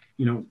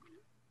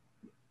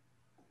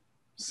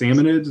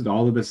 salmonids,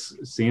 all of the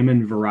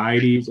salmon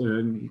varieties,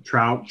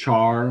 trout,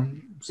 char,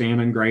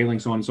 salmon, grayling,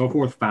 so on and so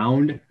forth,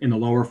 found in the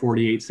lower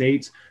 48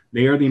 states,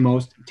 they are the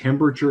most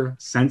temperature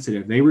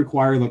sensitive. They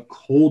require the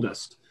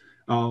coldest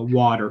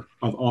water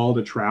of all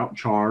the trout,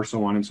 char,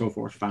 so on and so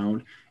forth,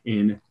 found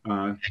in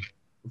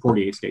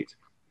 48 states.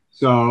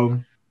 So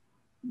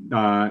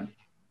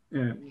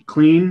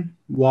Clean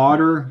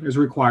water is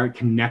required.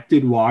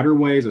 Connected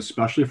waterways,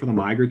 especially for the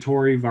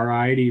migratory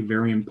variety,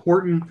 very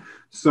important.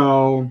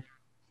 So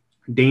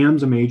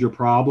dams, a major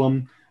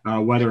problem,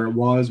 whether it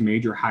was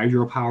major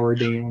hydropower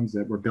dams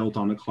that were built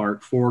on the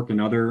Clark Fork and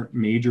other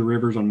major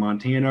rivers on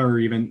Montana, or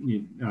even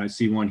you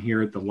see one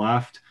here at the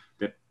left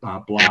that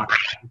block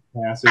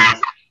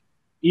passage,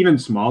 even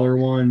smaller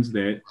ones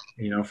that,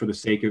 for the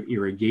sake of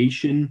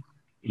irrigation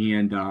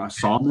and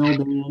sawmill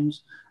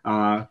dams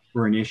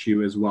were an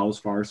issue as well as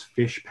far as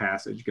fish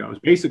passage goes.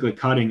 Basically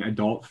cutting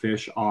adult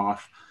fish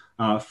off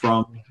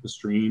from the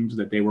streams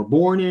that they were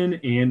born in,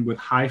 and with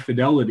high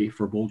fidelity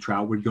for bull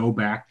trout would go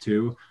back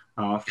to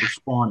for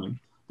spawning.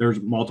 There's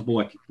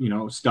multiple,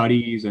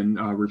 studies and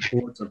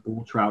reports of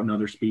bull trout and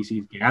other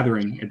species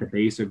gathering at the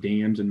base of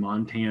dams in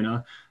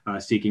Montana,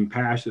 seeking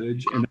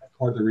passage, and that's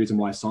part of the reason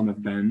why some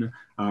have been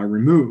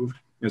removed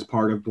as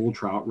part of bull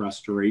trout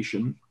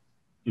restoration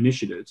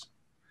initiatives.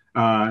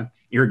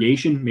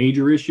 Irrigation,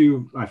 major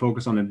issue. I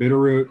focus on the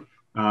Bitterroot.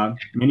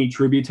 Many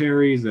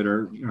tributaries that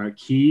are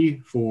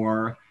key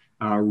for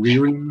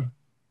rearing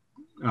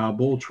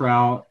bull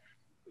trout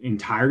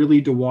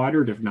entirely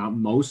dewatered, if not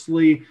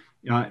mostly,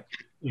 on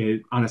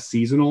a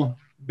seasonal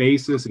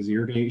basis as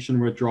irrigation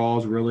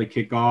withdrawals really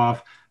kick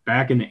off.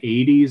 Back in the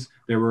 80s,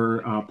 there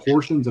were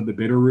portions of the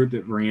Bitterroot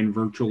that ran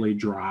virtually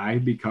dry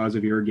because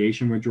of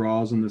irrigation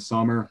withdrawals in the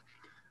summer.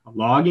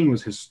 Logging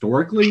was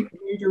historically a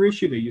major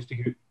issue. They used to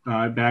hit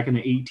back in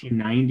the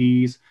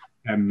 1890s,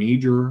 have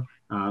major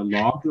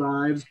log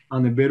drives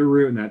on the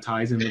Bitterroot, and that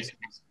ties in with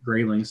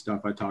Grayling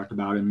stuff I talked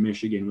about in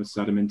Michigan with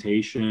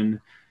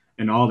sedimentation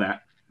and all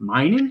that.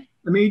 Mining,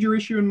 a major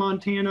issue in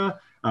Montana.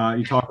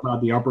 You talk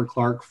about the Upper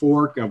Clark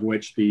Fork, of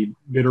which the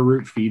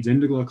Bitterroot feeds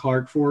into the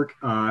Clark Fork.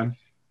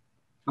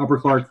 Upper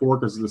Clark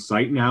Fork is the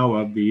site now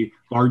of the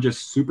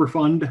largest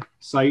Superfund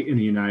site in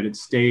the United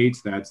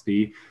States. That's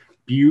the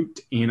Butte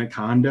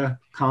Anaconda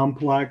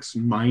complex,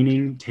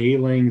 mining,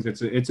 tailings.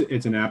 It's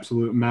an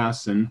absolute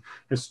mess. And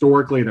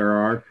historically, there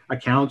are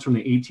accounts from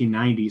the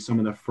 1890s, some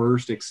of the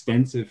first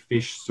extensive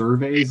fish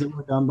surveys that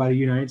were done by the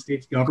United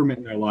States government.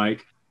 And they're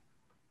like,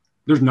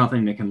 there's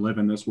nothing that can live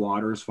in this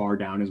water as far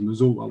down as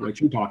Missoula,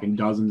 which you're talking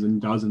dozens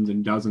and dozens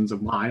and dozens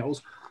of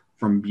miles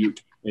from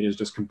Butte. It is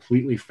just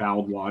completely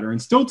fouled water.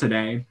 And still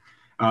today,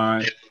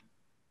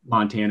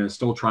 Montana is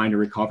still trying to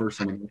recover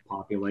some of the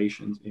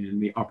populations in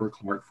the Upper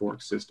Clark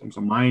Fork system.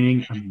 So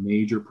mining, a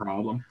major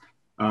problem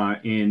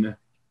in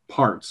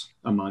parts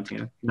of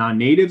Montana.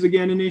 Non-natives,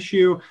 again, an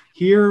issue.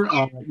 Here,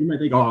 you might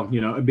think,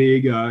 a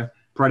big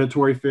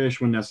predatory fish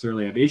wouldn't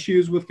necessarily have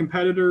issues with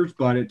competitors,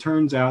 but it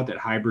turns out that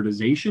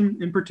hybridization,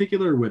 in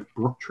particular with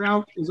brook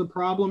trout, is a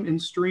problem in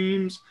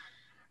streams.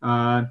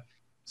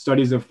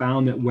 Studies have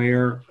found that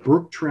where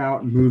brook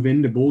trout move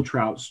into bull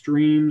trout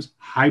streams,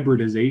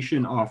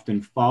 hybridization often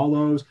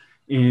follows.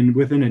 And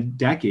within a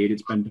decade,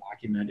 it's been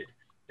documented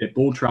that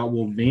bull trout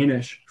will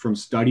vanish from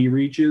study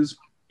reaches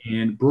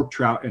and brook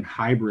trout and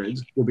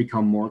hybrids will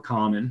become more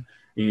common.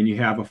 And you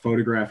have a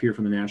photograph here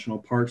from the National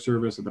Park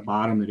Service at the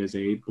bottom that is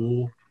a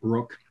bull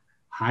brook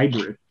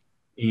hybrid,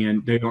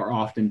 and they are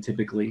often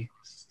typically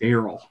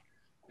sterile.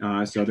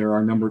 So there are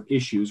a number of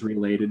issues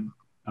related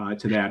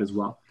to that as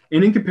well.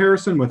 And in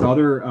comparison with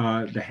other,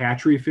 the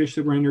hatchery fish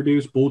that were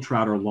introduced, bull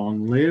trout are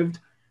long-lived.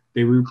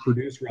 They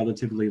reproduce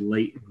relatively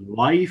late in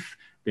life.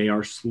 They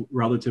are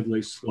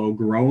relatively slow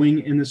growing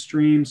in the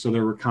stream. So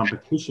there were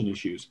competition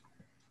issues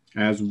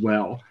as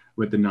well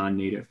with the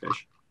non-native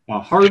fish.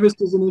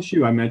 Harvest is an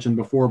issue. I mentioned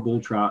before, bull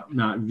trout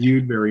not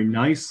viewed very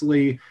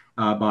nicely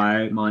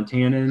by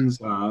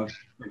Montanans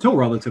until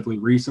relatively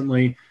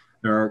recently.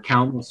 There are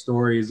countless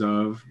stories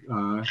of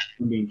them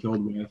being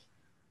killed with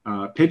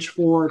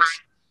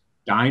pitchforks,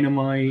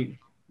 dynamite,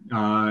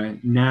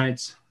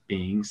 nets,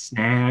 being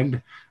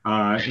snagged,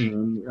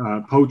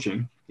 and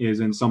poaching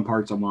is in some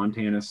parts of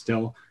Montana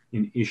still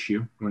an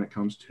issue when it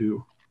comes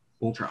to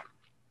bull trout.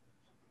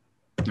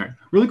 All right.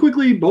 Really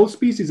quickly, both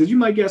species, as you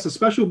might guess,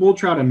 especially bull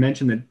trout, I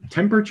mentioned that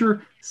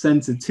temperature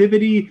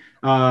sensitivity,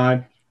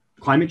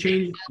 climate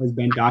change has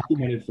been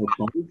documented for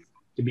both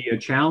to be a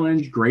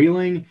challenge.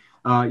 Grayling,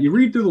 you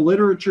read through the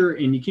literature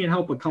and you can't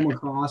help but come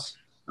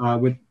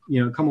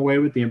away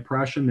with the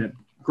impression that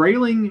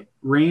Grayling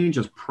range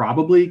has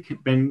probably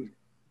been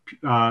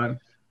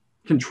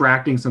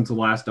contracting since the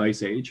last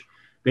ice age.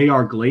 They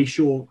are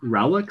glacial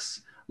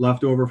relics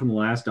left over from the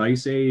last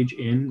ice age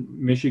in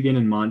Michigan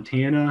and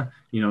Montana.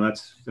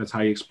 That's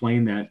how you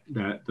explain that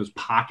those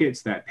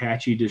pockets, that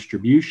patchy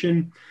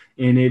distribution.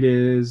 And it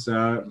is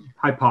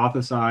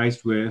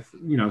hypothesized with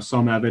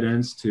some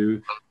evidence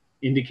to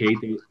indicate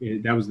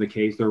that was the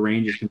case. Their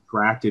range has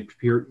contracted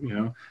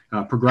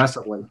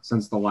progressively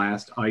since the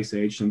last ice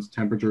age, since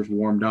temperatures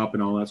warmed up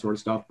and all that sort of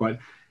stuff. But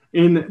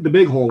in the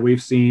big hole,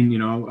 we've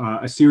seen,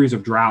 a series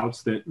of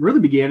droughts that really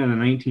began in the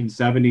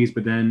 1970s,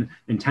 but then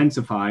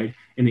intensified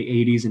in the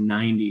 80s and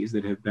 90s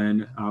that have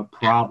been a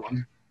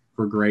problem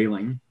for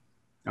Grayling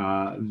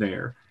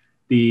there.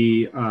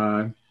 The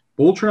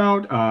bull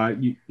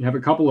trout, you have a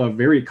couple of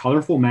very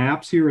colorful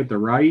maps here at the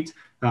right.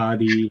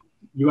 The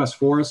U.S.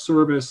 Forest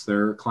Service,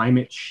 their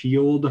climate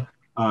shield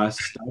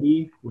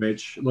study,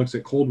 which looks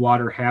at cold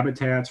water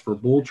habitats for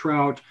bull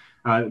trout.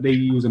 They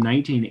use a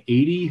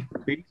 1980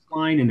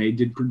 baseline, and they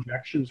did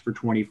projections for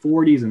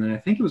 2040s, and then I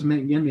think it was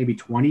again maybe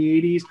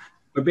 2080s.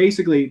 But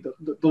basically,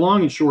 the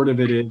long and short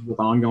of it is, with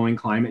ongoing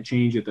climate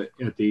change at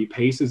the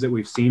paces that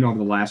we've seen over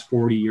the last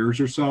 40 years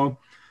or so,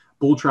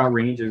 bull trout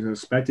range is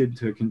expected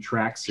to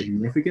contract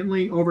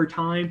significantly over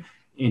time.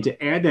 And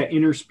to add that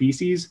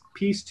interspecies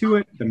piece to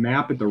it, the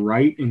map at the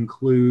right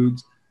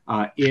includes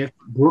if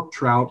brook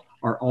trout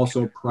are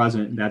also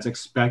present. That's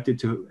expected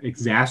to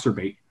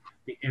exacerbate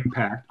the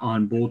impact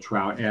on bull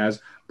trout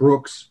as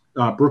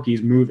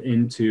brookies move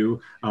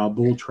into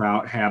bull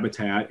trout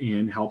habitat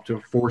and help to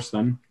force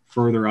them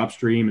further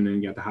upstream. And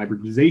then you got the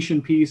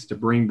hybridization piece to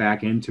bring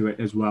back into it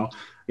as well.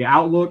 The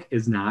outlook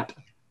is not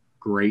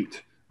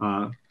great.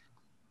 All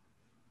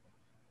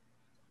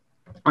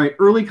right,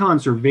 early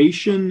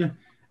conservation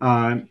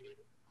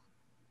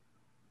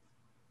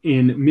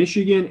in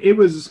Michigan, it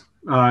was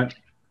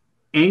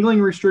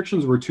angling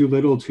restrictions were too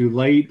little too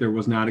late. There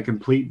was not a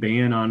complete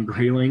ban on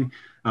grayling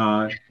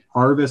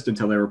harvest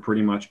until they were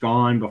pretty much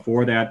gone.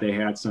 Before that, they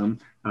had some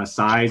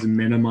size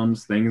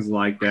minimums, things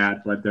like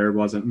that, but there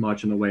wasn't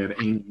much in the way of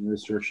angling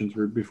restrictions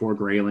before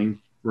grayling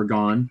were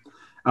gone.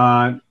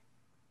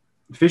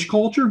 Fish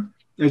culture,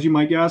 as you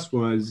might guess,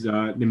 was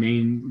the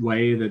main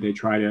way that they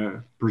try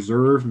to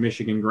preserve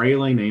Michigan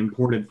grayling. They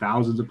imported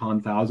thousands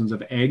upon thousands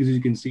of eggs, as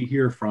you can see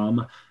here,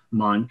 from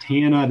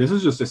Montana. This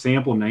is just a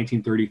sample of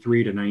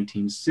 1933 to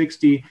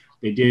 1960.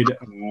 They did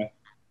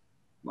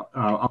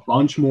a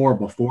bunch more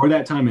before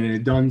that time, and it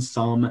had done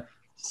some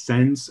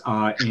since,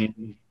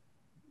 and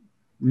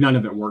none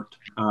of it worked.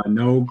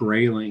 No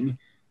grayling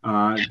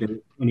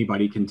that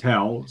anybody can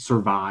tell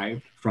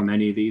survived from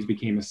any of these,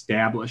 became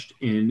established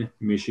in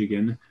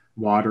Michigan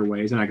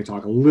waterways. And I could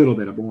talk a little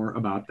bit more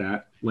about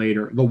that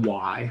later, the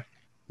why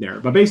there.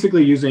 But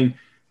basically using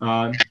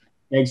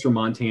eggs from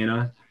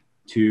Montana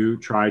to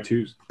try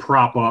to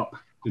prop up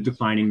the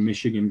declining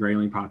Michigan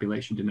grayling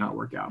population did not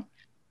work out.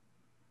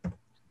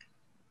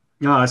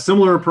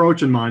 Similar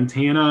approach in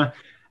Montana.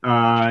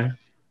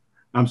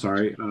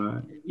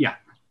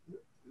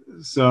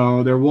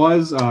 So there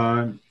was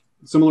a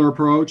similar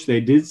approach. They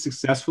did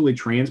successfully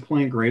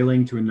transplant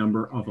grayling to a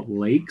number of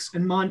lakes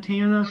in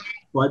Montana,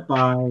 but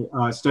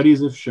by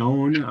studies have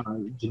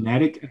shown,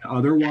 genetic and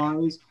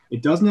otherwise,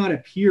 it does not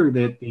appear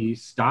that the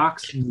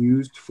stocks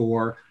used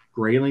for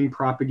grayling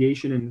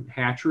propagation in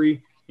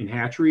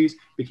hatcheries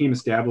became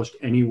established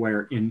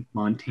anywhere in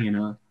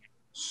Montana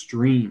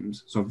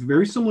streams. So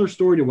very similar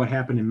story to what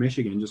happened in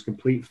Michigan, just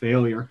complete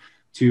failure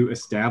to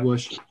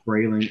establish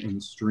grayling in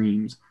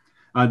streams.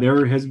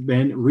 There has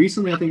been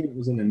recently, I think it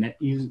was either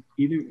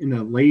in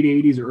the late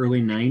 80s or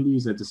early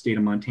 90s, that the state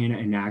of Montana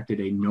enacted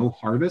a no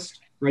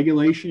harvest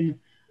regulation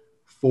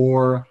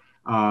for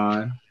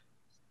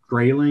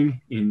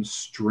grayling in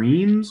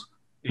streams,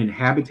 and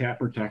habitat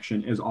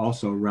protection is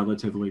also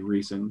relatively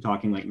recent,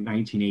 talking like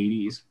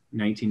 1980s,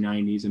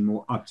 1990s, and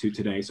more up to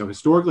today. So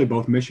historically,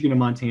 both Michigan and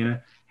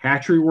Montana,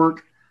 hatchery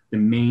work, the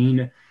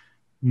main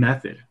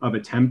method of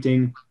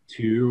attempting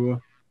to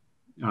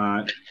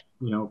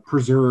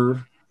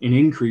preserve and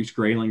increase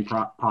grayling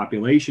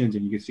populations.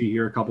 And you can see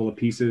here a couple of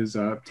pieces,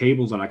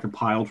 tables that I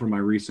compiled from my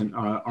recent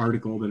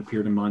article that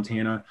appeared in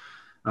Montana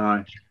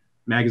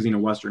Magazine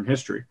of Western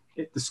History.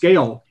 The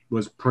scale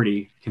was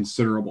pretty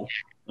considerable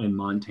in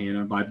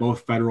Montana by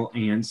both federal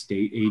and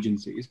state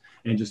agencies.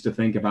 And just to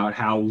think about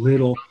how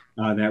little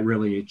that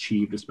really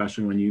achieved,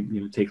 especially when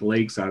you take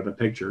lakes out of the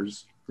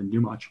pictures, didn't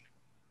do much.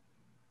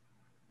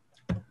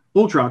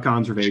 Bull trout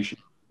conservation.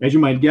 As you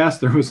might guess,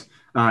 there was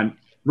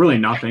really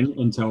nothing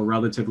until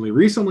relatively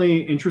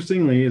recently.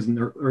 Interestingly, as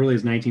early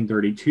as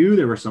 1932,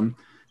 there were some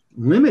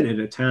limited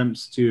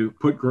attempts to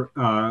put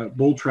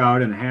bull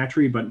trout in a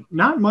hatchery, but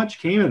not much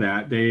came of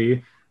that.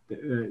 They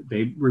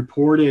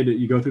reported,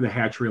 you go through the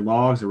hatchery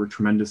logs, there were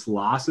tremendous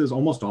losses.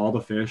 Almost all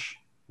the fish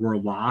were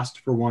lost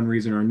for one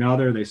reason or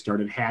another. They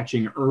started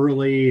hatching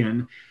early,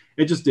 and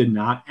it just did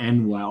not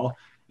end well.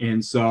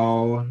 And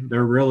so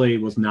there really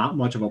was not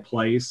much of a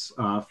place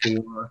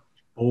for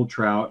bull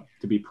trout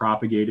to be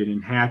propagated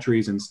in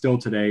hatcheries, and still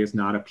today is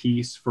not a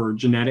piece for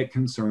genetic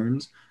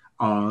concerns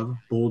of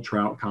bull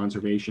trout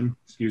conservation,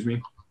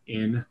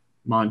 in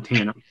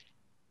Montana.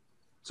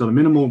 So the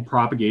minimal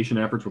propagation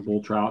efforts for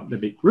bull trout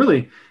that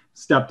really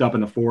stepped up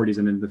in the 40s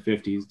and into the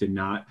 50s did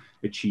not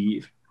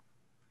achieve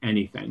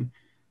anything.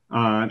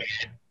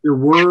 There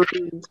were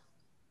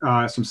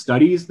some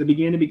studies that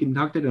began to be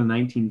conducted in the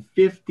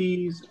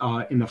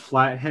 1950s in the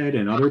Flathead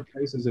and other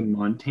places in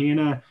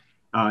Montana.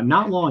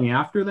 Not long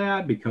after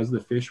that, because the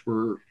fish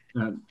were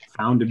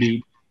found to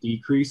be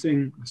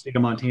decreasing, the state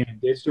of Montana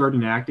did start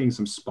enacting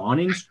some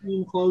spawning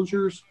stream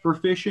closures for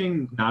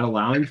fishing, not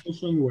allowing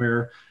fishing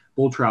where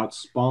bull trout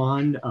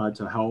spawned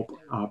to help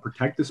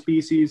protect the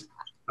species.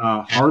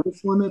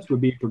 Harvest limits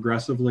would be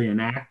progressively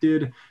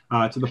enacted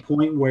to the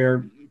point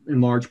where,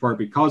 in large part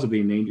because of the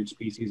Endangered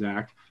Species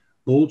Act,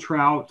 bull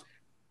trout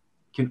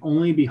can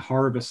only be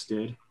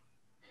harvested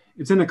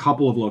it's in a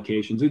couple of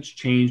locations. It's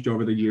changed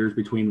over the years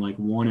between like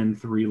 1 and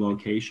 3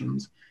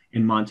 locations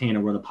in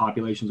Montana where the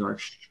populations are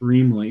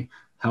extremely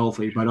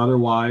healthy, but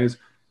otherwise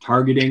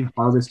targeting,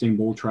 harvesting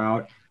bull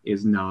trout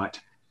is not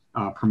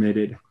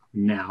permitted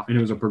now. And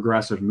it was a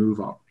progressive move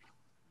up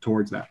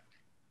towards that.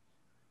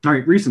 All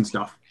right, recent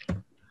stuff.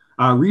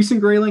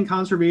 Recent grayling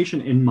conservation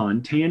in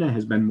Montana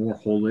has been more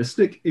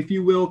holistic, if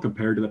you will,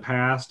 compared to the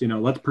past.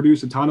 Let's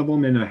produce a ton of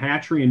them in a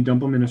hatchery and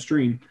dump them in a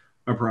stream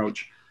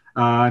approach.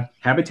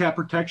 Habitat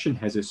protection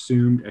has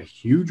assumed a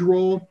huge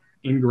role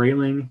in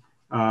grayling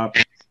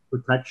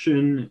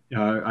protection,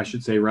 I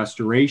should say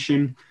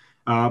restoration.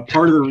 A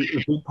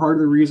big part of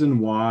the reason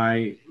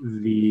why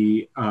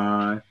the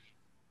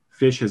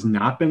fish has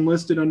not been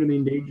listed under the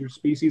Endangered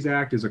Species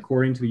Act is,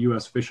 according to the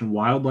U.S. Fish and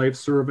Wildlife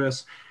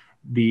Service,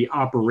 the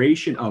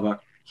operation of a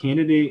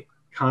candidate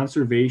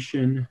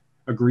conservation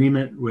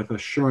agreement with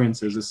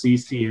assurances, a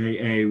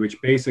CCAA, which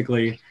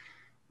basically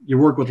you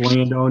work with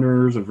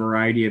landowners, a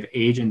variety of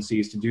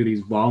agencies to do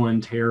these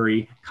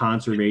voluntary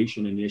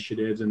conservation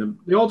initiatives. And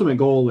the ultimate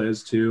goal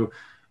is to,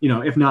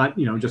 if not,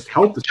 just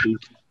help the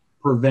species,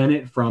 prevent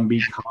it from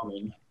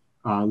becoming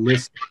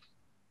listed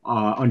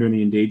under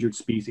the Endangered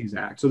Species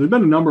Act. So there's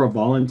been a number of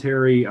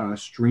voluntary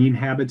stream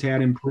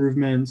habitat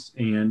improvements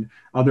and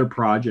other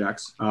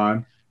projects,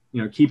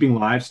 keeping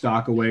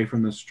livestock away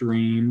from the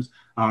streams,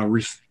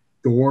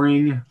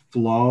 restoring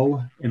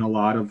flow in a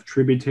lot of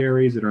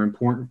tributaries that are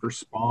important for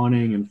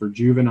spawning and for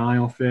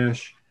juvenile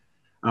fish.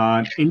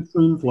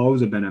 In-stream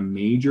flows have been a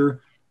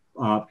major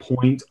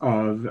point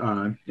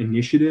of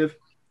initiative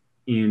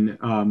in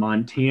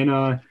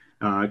Montana,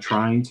 I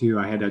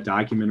had a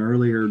document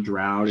earlier,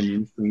 drought and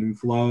in-stream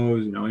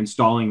flows,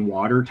 installing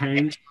water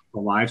tanks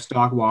for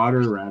livestock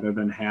water rather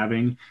than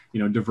having,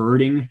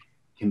 diverting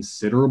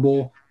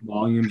considerable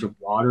volumes of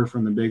water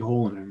from the big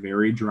hole in a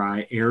very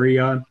dry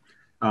area.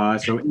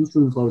 So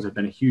in-stream flows have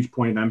been a huge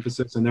point of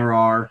emphasis, and there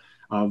are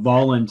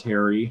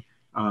voluntary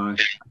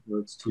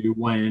efforts to,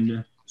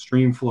 when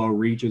stream flow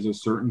reaches a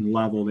certain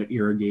level, that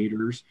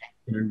irrigators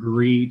can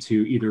agree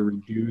to either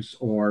reduce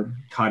or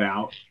cut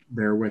out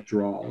their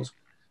withdrawals.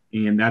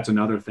 And that's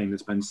another thing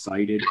that's been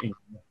cited in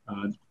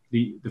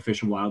the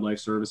Fish and Wildlife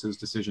Service's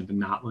decision to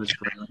not list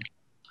grayling.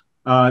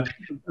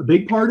 A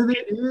big part of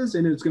it is,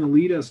 and it's going to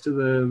lead us to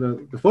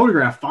the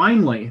photograph.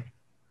 Finally,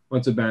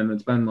 what's it been?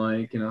 It's been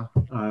like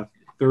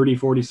 30,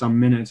 40 some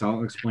minutes.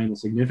 I'll explain the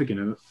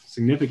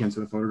significance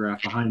of the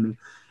photograph behind me.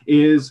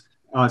 Is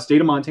state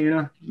of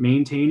Montana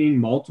maintaining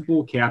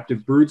multiple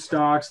captive brood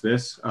stocks.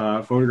 This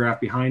photograph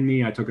behind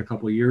me I took a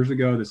couple of years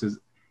ago. This is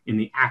in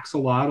the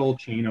axolotl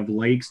chain of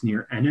lakes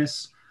near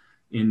Ennis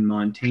in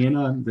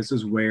Montana. This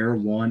is where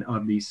one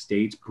of the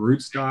state's brood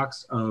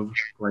stocks of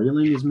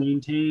grayling is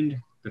maintained.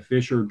 The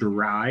fish are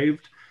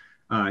derived,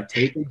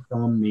 taken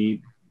from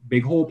the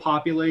big hole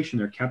population.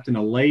 They're kept in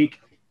a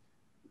lake.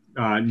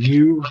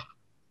 New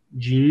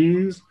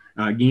genes,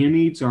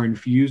 gametes are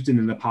infused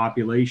into the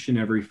population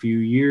every few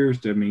years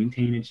to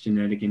maintain its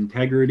genetic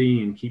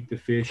integrity and keep the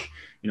fish,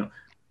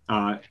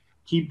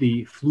 keep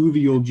the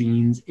fluvial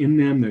genes in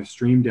them, the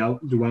stream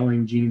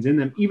dwelling genes in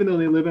them, even though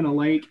they live in a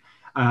lake.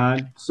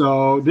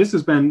 So this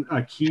has been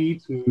a key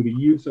to the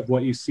use of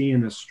what you see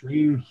in the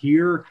stream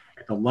here.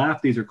 At the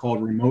left, these are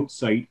called remote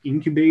site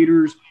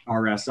incubators,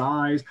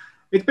 RSIs.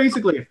 It's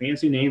basically a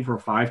fancy name for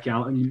a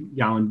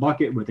 5-gallon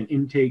bucket with an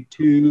intake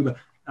tube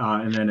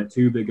and then a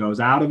tube that goes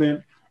out of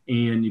it.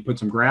 And you put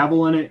some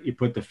gravel in it, you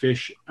put the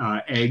fish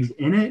eggs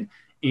in it,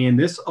 and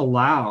this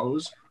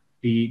allows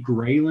the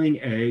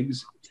grayling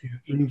eggs to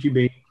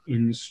incubate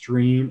in the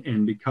stream.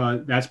 And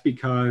because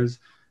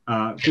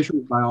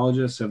fisheries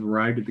biologists have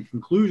arrived at the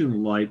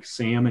conclusion, like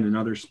salmon and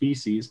other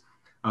species,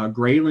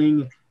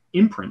 grayling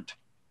imprint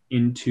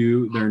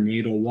into their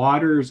natal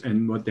waters.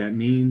 And what that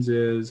means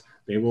is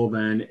they will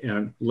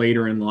then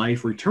later in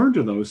life return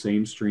to those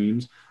same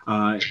streams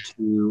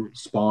to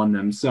spawn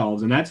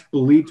themselves. And that's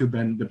believed to have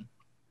been the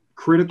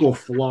critical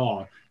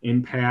flaw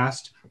in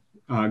past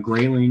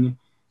grayling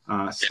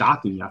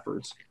stocking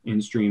efforts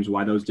in streams,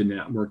 why those did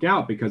not work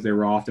out, because they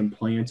were often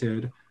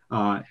planted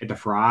at the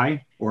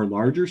fry or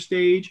larger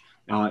stage.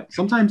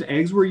 Sometimes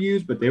eggs were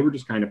used, but they were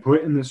just kind of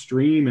put in the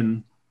stream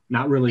and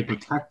not really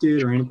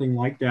protected or anything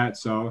like that.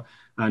 So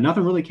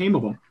nothing really came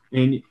of them.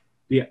 And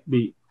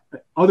the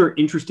other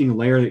interesting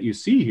layer that you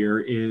see here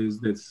is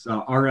this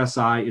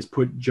RSI is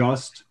put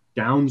just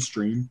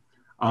downstream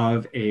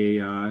of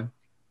a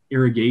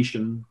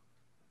irrigation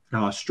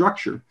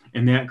structure,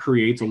 and that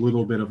creates a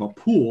little bit of a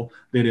pool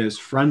that is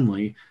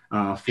friendly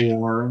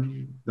for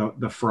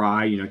the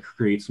fry,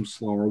 create some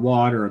slower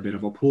water, a bit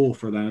of a pool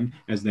for them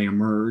as they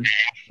emerge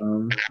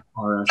from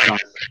RSI.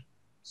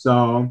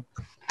 So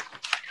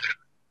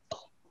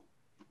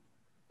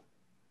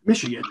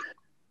Michigan.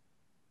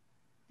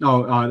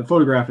 The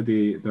photograph of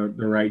the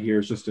right here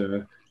is just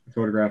a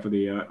photograph of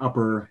the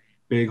upper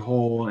big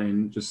hole,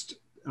 and just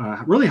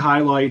really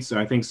highlights,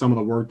 I think, some of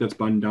the work that's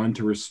been done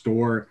to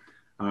restore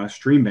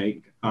stream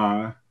bank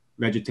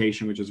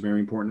vegetation, which is very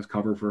important as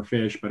cover for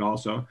fish, but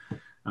also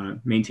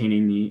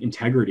maintaining the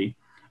integrity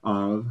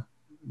of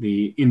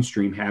the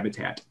in-stream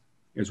habitat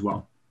as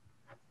well.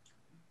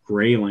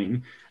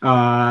 Grayling.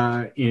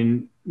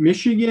 In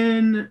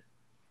Michigan,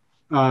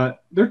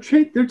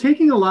 they're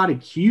taking a lot of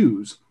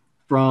cues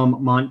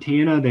from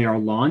Montana. They are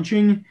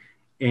launching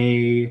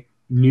a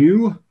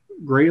new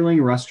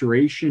Grayling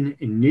restoration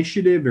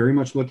initiative, very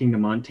much looking to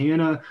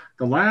Montana.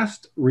 The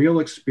last real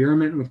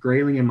experiment with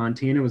Grayling in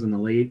Montana was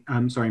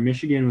in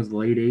Michigan was the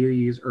late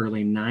 80s,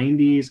 early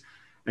 90s.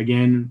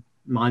 Again,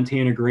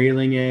 Montana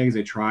Grayling eggs.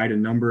 They tried a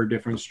number of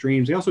different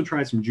streams. They also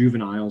tried some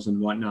juveniles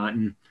and whatnot,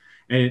 and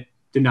it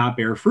did not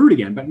bear fruit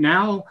again. But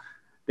now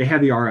they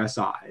have the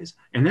RSIs,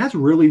 and that's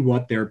really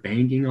what they're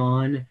banking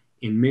on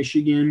in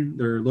Michigan.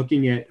 They're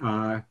looking at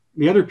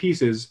the other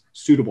piece is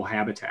suitable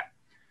habitat.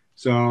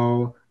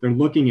 So they're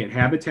looking at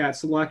habitat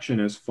selection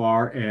as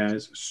far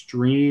as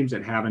streams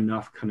that have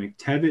enough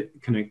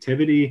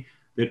connectivity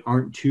that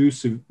aren't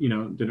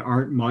that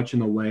aren't much in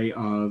the way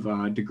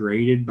of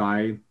degraded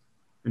by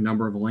a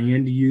number of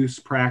land use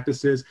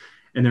practices.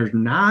 And there's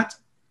not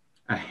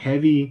a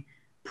heavy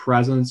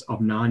presence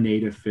of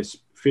non-native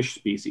fish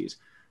species.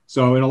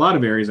 So in a lot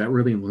of areas that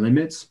really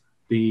limits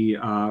the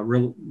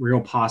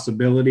real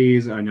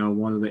possibilities. I know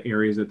one of the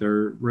areas that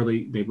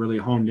they've really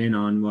honed in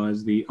on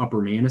was the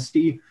Upper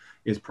Manistee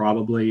is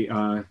probably,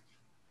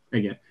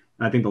 again,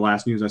 I think the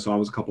last news I saw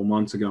was a couple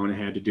months ago, and it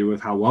had to do with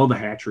how well the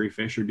hatchery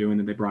fish are doing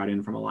that they brought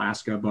in from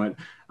Alaska. But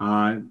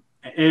at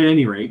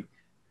any rate,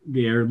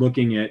 they're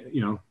looking at,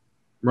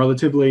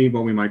 relatively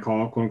what we might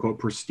call, quote unquote,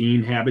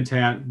 pristine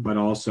habitat, but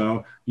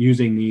also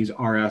using these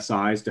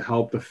RSIs to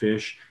help the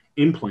fish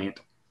implant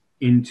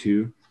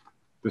into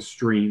the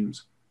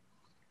streams.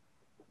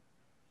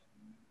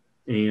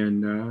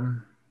 And,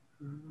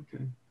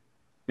 okay.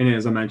 And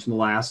as I mentioned, the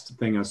last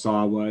thing I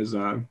saw was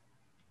a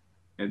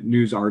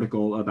news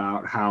article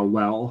about how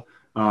well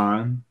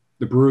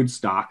the brood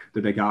stock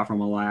that they got from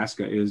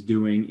Alaska is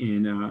doing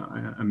in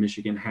a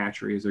Michigan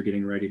hatchery as they're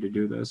getting ready to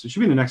do this. It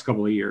should be in the next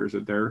couple of years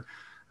that they're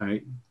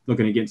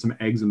looking to get some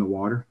eggs in the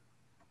water.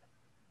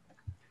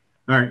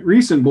 All right,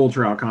 recent bull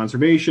trout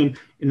conservation.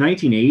 In the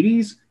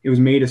 1980s, it was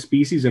made a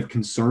species of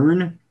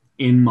concern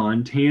in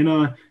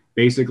Montana,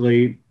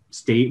 basically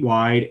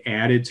statewide,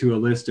 added to a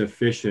list of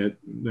fish that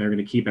they're going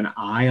to keep an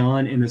eye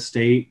on in the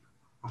state.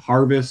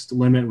 Harvest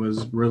limit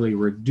was really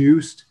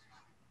reduced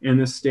in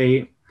the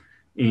state.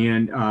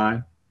 And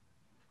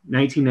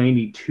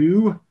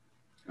 1992,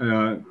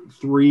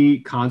 3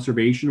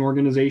 conservation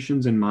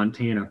organizations in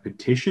Montana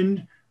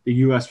petitioned the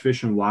U.S.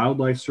 Fish and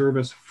Wildlife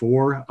Service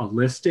for a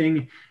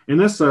listing. And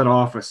this set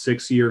off a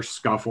 6-year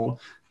scuffle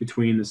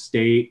between the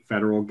state,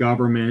 federal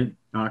government,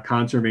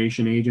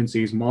 conservation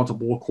agencies,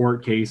 multiple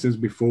court cases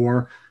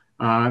before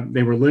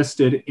they were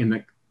listed in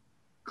the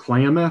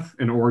Klamath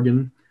in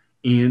Oregon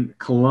and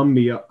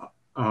Columbia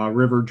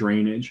River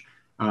drainage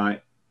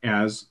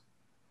as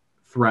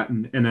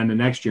threatened. And then the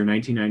next year,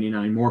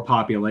 1999, more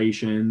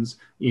populations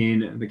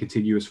in the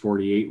contiguous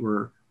 48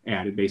 were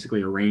added.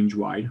 Basically a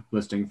range-wide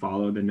listing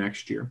followed the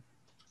next year.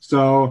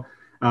 So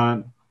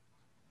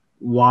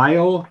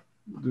while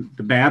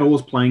the battle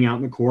was playing out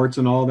in the courts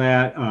and all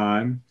that,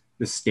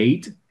 the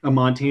state of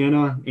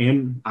Montana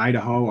and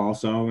Idaho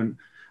also and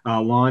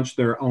launched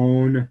their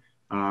own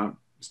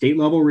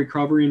state-level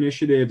recovery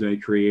initiative. They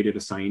created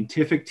a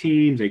scientific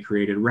team. They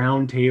created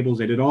roundtables.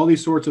 They did all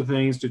these sorts of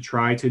things to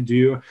try to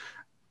do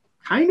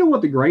kind of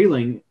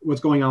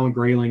what's going on with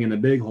Grayling in the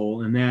Big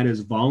Hole, and that is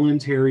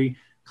voluntary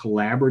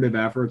collaborative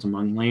efforts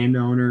among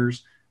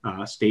landowners,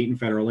 state and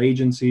federal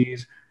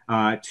agencies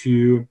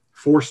to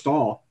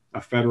forestall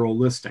a federal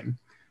listing.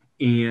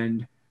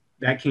 And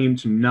that came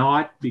to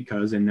naught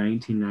because in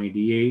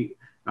 1998,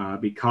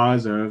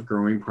 because of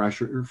growing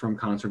pressure from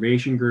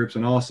conservation groups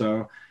and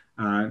also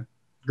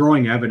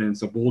growing evidence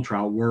that bull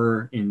trout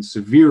were in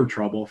severe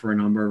trouble for a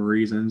number of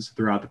reasons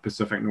throughout the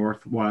Pacific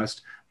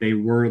Northwest, they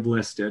were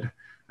listed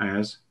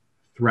as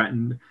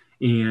threatened.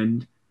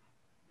 And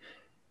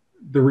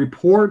the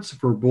reports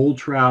for bull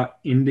trout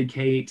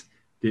indicate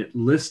that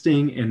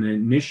listing and the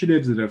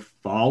initiatives that have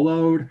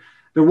followed,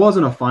 there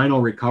wasn't a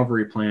final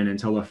recovery plan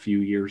until a few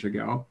years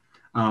ago.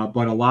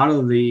 But a lot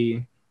of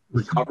the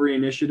recovery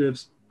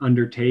initiatives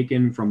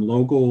undertaken from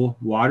local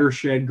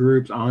watershed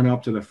groups on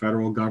up to the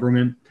federal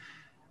government,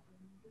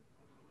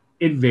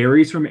 it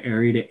varies from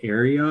area to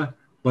area,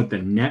 but the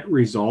net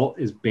result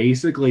is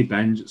basically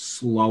been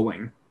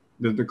slowing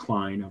the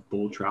decline of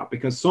bull trout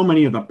because so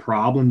many of the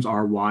problems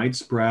are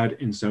widespread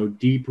and so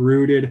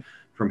deep-rooted,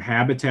 from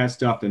habitat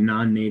stuff to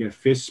non-native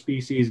fish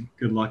species,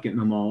 good luck getting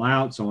them all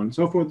out, so on and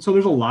so forth. So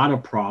there's a lot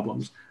of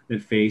problems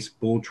that face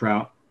bull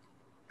trout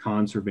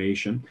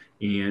conservation,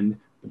 and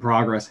the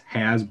progress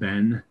has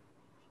been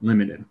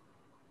limited.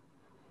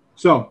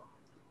 So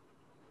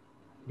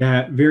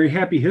that very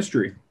happy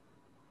history,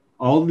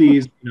 all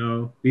these,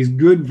 these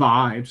good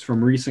vibes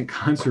from recent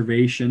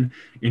conservation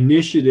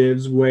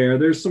initiatives where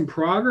there's some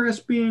progress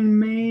being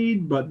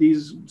made, but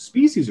these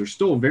species are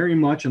still very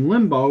much in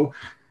limbo.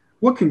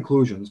 What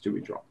conclusions do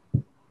we draw?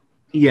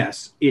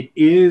 Yes, it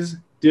is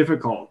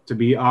difficult to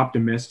be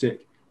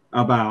optimistic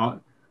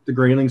about the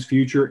Grayling's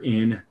future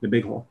in the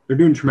Big Hole. They're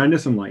doing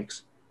tremendous in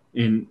lakes.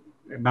 in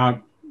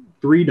about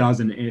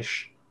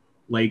 36-ish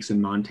lakes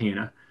in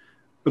Montana.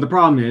 But the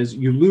problem is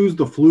you lose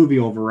the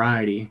fluvial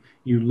variety.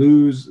 You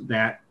lose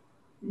that,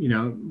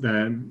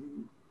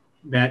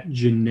 that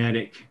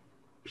genetic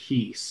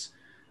piece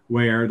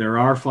where there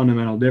are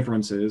fundamental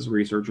differences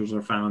researchers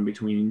have found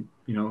between,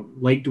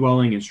 lake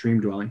dwelling and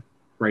stream dwelling,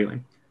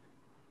 Grayling.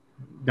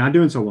 Not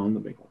doing so well in the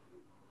big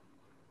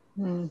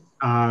one.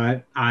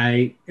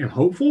 I am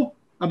hopeful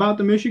about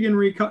the Michigan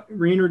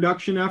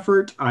reintroduction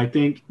effort. I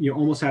think you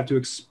almost have to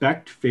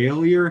expect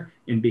failure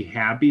and be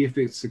happy if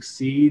it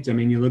succeeds. I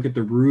mean, you look at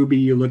the Ruby,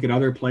 you look at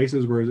other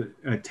places where it's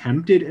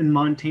attempted in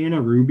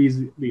Montana.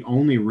 Ruby's the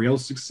only real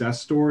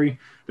success story.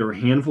 There were a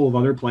handful of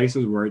other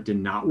places where it did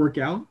not work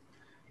out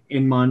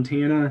in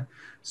Montana.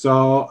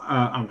 So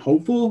I'm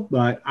hopeful,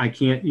 but I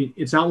can't,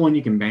 it's not one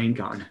you can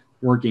bank on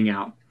working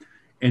out.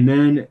 And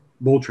then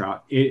bull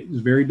trout. It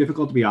is very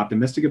difficult to be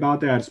optimistic about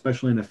that,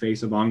 especially in the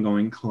face of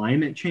ongoing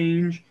climate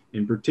change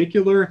in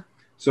particular.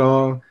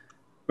 So,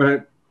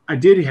 but I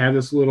did have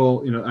this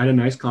little, I had a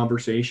nice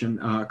conversation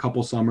a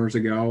couple summers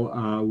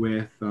ago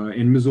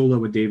in Missoula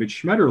with David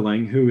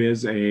Schmetterling, who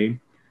is a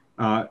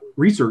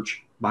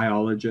research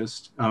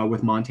biologist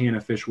with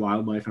Montana Fish,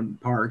 Wildlife, and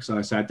Parks. So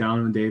I sat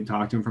down with Dave,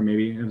 talked to him for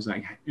maybe, it was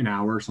like an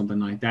hour or something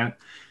like that.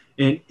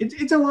 And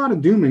it's a lot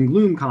of doom and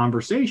gloom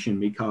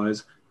conversation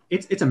because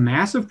it's a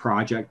massive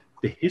project.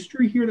 The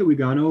history here that we've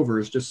gone over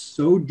is just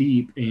so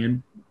deep,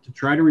 and to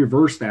try to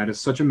reverse that is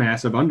such a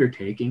massive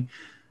undertaking.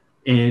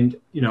 And,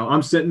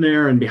 I'm sitting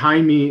there, and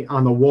behind me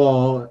on the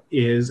wall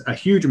is a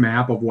huge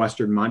map of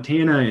Western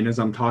Montana. And as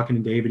I'm talking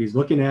to David, he's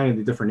looking at it,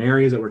 the different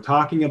areas that we're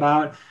talking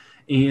about.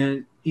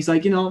 And he's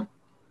like,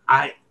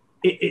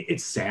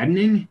 it's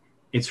saddening.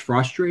 It's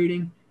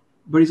frustrating.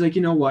 But he's like,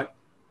 you know what?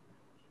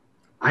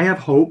 I have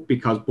hope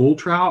because bull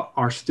trout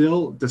are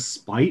still,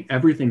 despite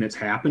everything that's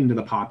happened to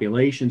the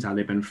populations, how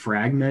they've been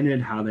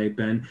fragmented, how they've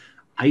been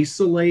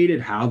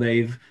isolated, how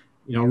they've,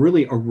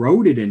 really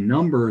eroded in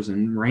numbers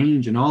and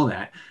range and all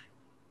that.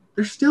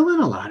 They're still in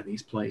a lot of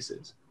these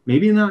places.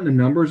 Maybe not in the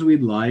numbers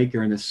we'd like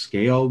or in the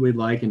scale we'd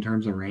like in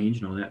terms of range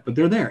and all that, but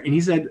they're there. And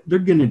he said they're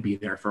going to be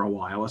there for a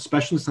while,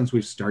 especially since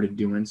we've started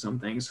doing some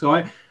things.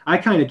 So I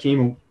kind of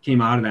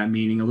came out of that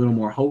meeting a little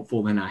more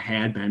hopeful than I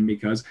had been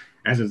because,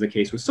 as is the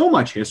case with so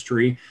much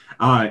history,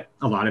 a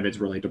lot of it's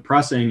really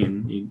depressing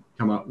and you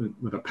come up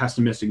with a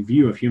pessimistic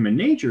view of human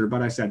nature.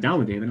 But I sat down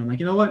with David and I'm like,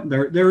 you know what?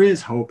 There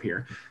is hope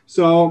here.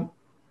 So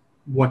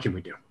what can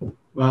we do?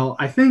 Well,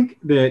 I think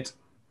that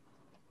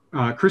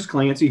Chris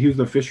Clancy, who's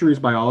the fisheries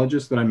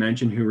biologist that I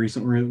mentioned, who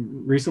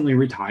recently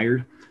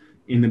retired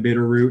in the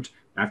Bitterroot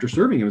after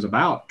serving, it was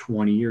about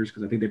 20 years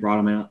because I think they brought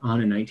him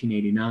on in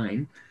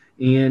 1989.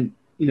 And,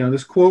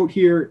 this quote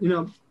here,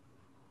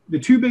 the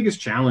two biggest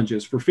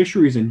challenges for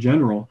fisheries in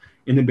general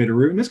in the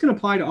Bitterroot, and this can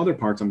apply to other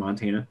parts of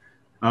Montana.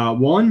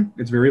 One,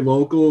 it's very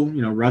local,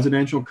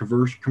 residential,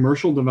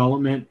 commercial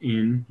development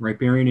in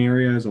riparian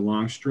areas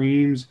along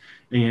streams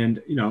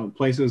and,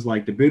 places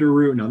like the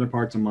Bitterroot and other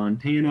parts of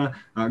Montana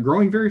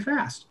growing very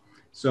fast.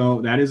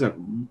 So that is a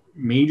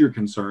major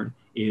concern,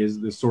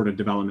 is this sort of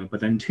development. But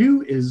then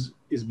two is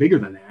bigger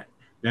than that.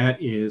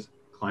 That is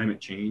climate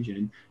change.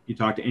 And you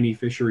talk to any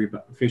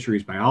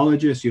fisheries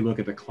biologist, you look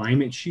at the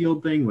climate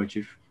shield thing, which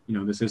if,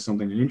 this is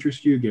something that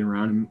interests you, get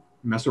around and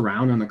mess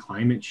around on the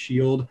climate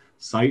shield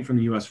site from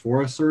the U.S.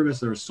 Forest Service.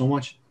 There's so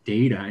much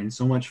data and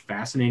so much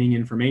fascinating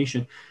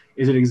information.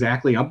 Is it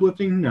exactly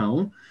uplifting?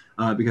 No,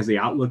 because the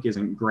outlook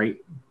isn't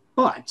great,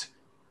 but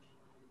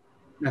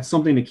that's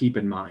something to keep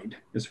in mind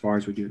as far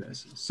as we do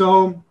this.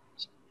 So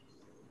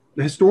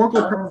the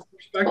historical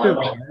perspective,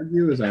 I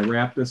argue, as I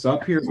wrap this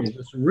up here, is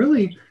just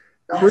really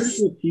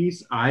critical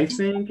piece, I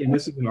think, and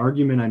this is an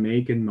argument I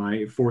make in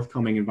my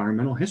forthcoming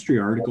environmental history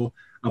article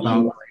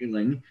about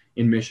Grayling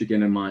in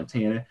Michigan and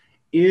Montana,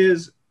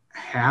 is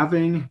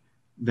having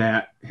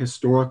that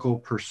historical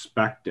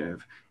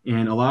perspective.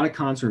 And a lot of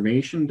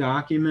conservation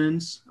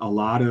documents, a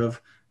lot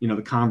of,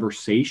 the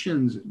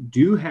conversations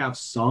do have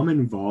some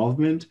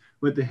involvement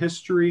with the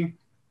history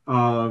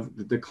of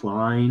the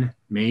decline,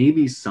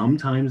 maybe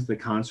sometimes the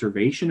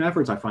conservation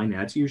efforts. I find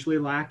that's usually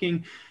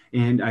lacking.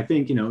 And I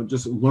think,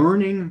 just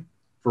learning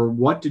for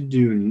what to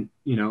do,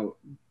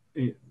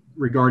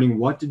 regarding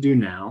what to do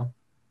now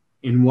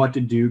and what to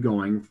do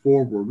going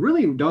forward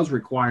really does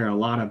require a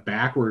lot of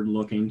backward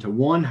looking to,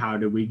 one, how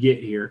did we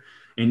get here?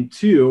 And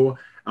two,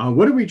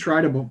 what did we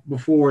try to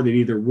before that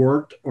either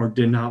worked or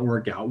did not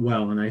work out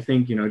well? And I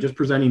think, just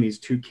presenting these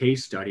two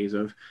case studies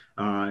of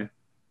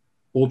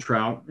bull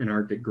trout and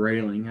Arctic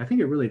grayling, I think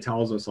it really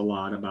tells us a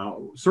lot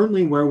about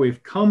certainly where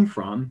we've come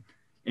from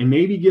and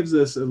maybe gives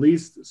us at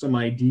least some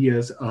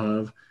ideas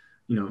of,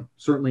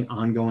 certainly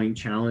ongoing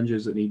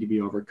challenges that need to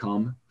be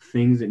overcome,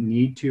 things that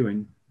need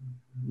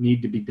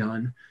to be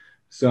done.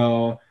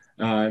 So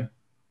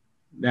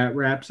that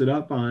wraps it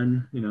up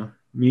on,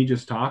 me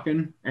just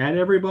talking at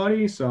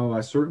everybody. So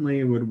I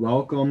certainly would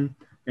welcome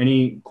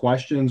any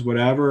questions,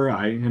 whatever.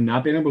 I have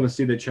not been able to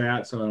see the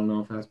chat, so I don't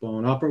know if that's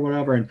blowing up or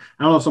whatever. And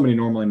I don't know if somebody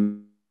normally.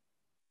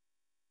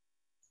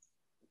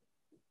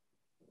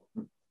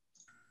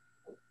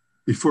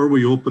 Before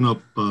we open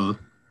up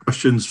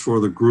questions for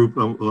the group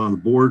on the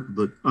board,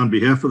 on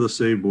behalf of the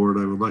SAVE board,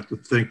 I would like to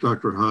thank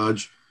Dr.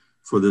 Hodge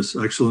for this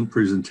excellent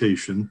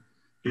presentation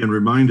and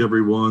remind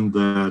everyone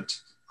that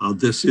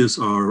this is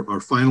our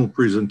final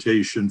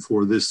presentation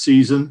for this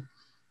season,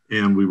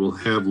 and we will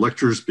have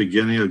lectures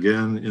beginning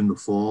again in the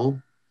fall,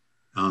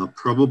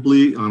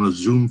 probably on a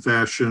Zoom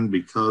fashion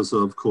because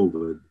of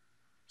COVID.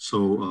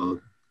 So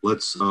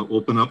let's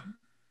open up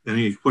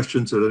any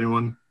questions that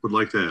anyone would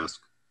like to ask.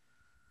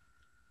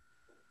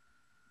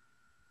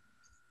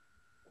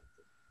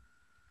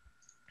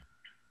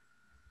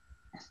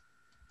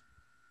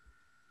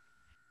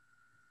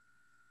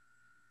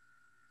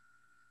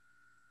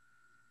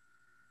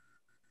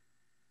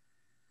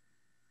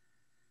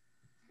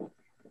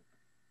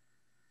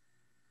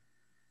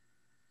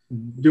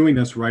 Doing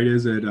this right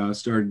as it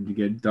started to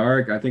get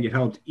dark, I think it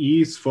helped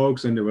ease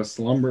folks into a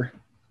slumber.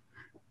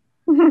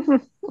 Dr.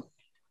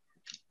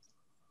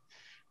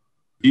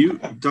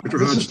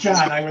 This Hodge? is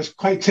John. I was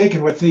quite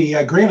taken with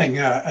the Grayling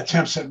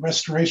attempts at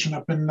restoration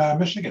up in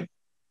Michigan.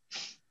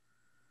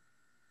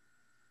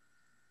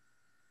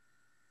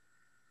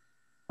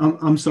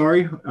 I'm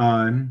sorry.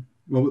 What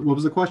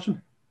was the question?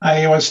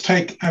 I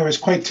was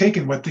quite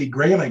taken with the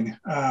Grayling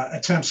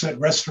attempts at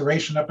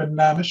restoration up in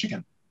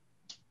Michigan.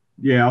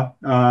 Yeah.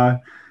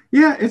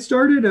 Yeah, it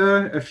started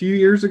a few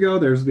years ago.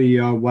 There's the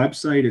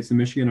website. It's the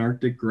Michigan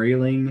Arctic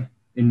Grayling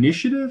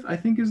Initiative, I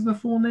think is the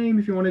full name,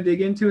 if you want to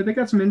dig into it. They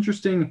got some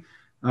interesting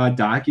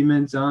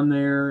documents on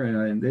there.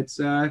 And it's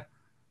I'm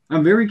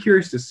very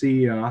curious to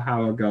see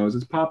how it goes.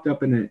 It's popped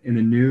up in the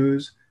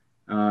news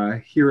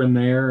here and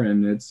there,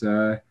 and it's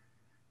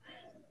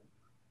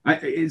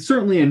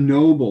certainly a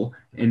noble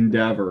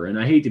endeavor. And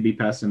I hate to be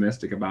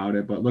pessimistic about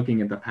it, but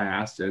looking at the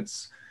past,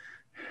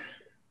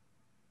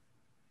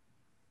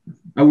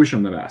 I wish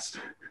them the best.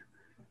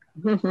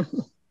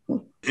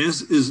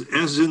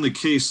 As in the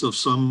case of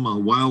some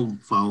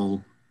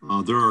wildfowl,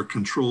 there are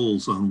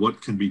controls on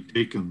what can be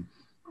taken.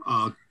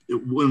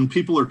 When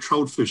people are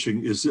trout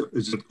fishing, is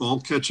it all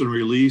catch and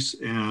release?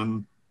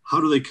 And how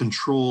do they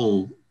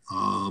control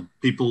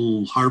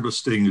people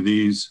harvesting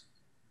these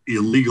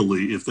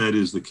illegally, if that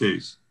is the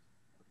case?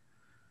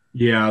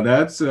 Yeah,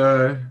 that's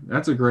a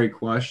great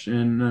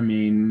question. I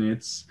mean,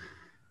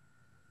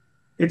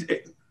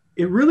 it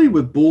really,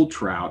 with bull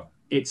trout,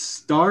 it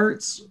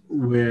starts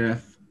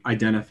with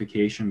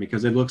identification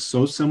because it looks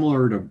so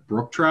similar to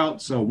brook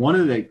trout. So one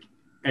of the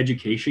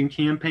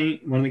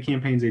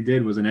campaigns they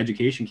did was an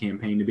education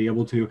campaign to be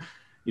able to,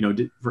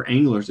 for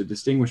anglers to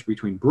distinguish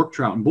between brook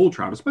trout and bull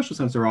trout, especially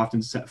since they're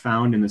often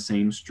found in the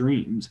same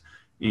streams.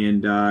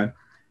 And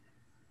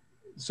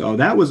so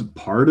that was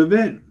part of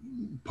it.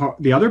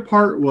 The other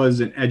part was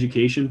an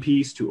education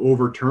piece to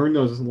overturn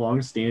those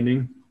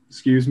long-standing,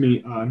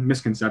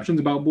 misconceptions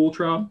about bull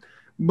trout,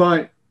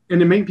 and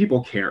to make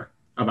people care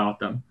about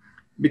them.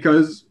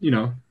 Because,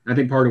 I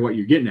think part of what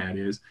you're getting at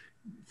is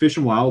Fish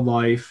and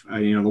Wildlife,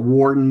 the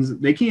wardens,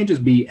 they can't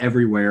just be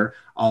everywhere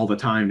all the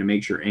time to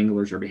make sure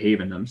anglers are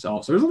behaving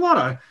themselves. So there's a lot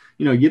of,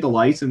 you get the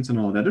license and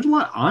all that. There's a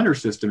lot of honor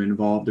system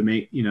involved to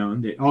make,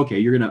 okay,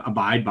 you're going to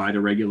abide by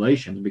the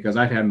regulations, because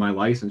I've had my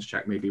license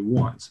checked maybe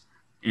once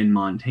in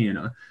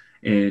Montana.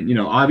 And,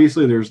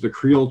 obviously there's the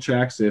creel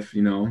checks if,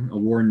 a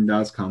warden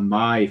does come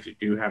by, if you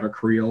do have a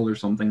creel or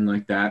something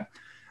like that.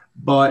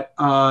 But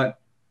the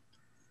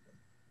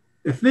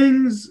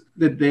things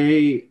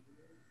that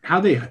how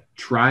they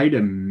try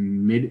to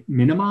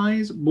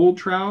minimize bull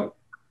trout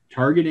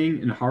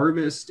targeting and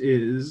harvest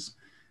is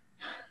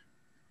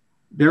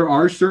there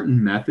are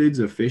certain methods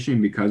of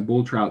fishing, because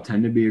bull trout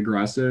tend to be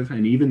aggressive,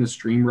 and even the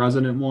stream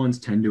resident ones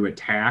tend to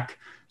attack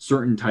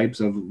certain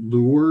types of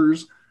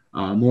lures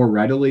more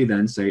readily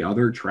than, say,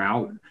 other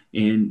trout.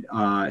 And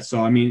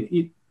so, I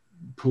mean,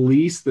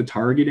 police the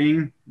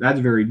targeting, that's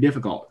very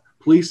difficult.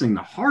 Policing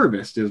the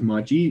harvest is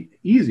much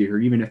easier,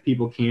 even if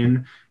people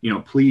can,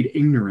 plead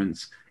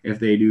ignorance if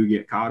they do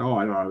get caught. Oh,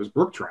 I thought it was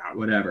brook trout,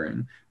 whatever.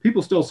 And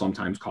people still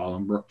sometimes call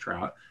them brook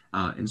trout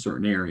in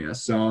certain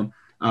areas. So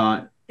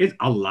a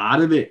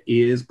lot of it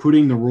is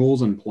putting the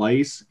rules in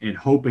place and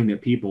hoping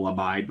that people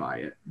abide by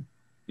it.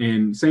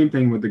 And same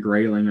thing with the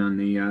grayling on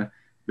the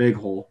big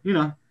hole.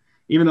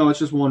 Even though it's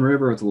just one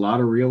river, it's a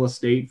lot of real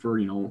estate for,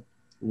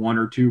 one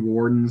or two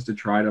wardens to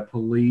try to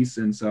police.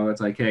 And so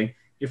it's like, hey,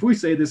 if we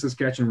say this is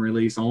catch and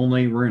release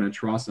only, we're going to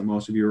trust that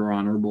most of you are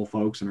honorable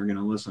folks and are going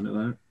to listen to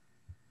that.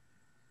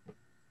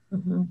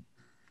 Mm-hmm.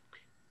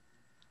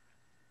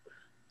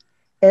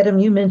 Adam,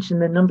 you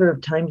mentioned a number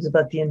of times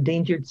about the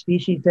Endangered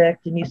Species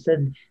Act, and you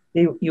said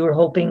you were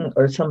hoping,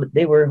 or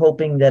they were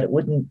hoping that it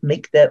wouldn't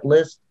make that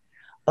list.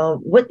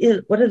 What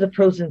are the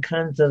pros and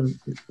cons of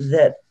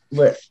that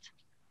list?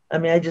 I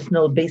mean, I just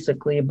know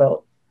basically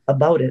about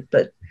it,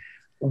 but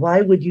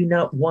why would you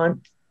not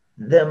want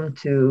them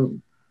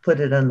to put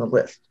it on the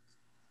list?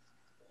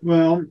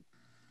 Well,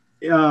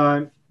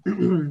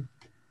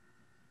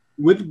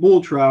 with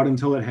bull trout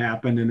until it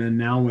happened, and then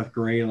now with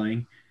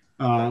grayling,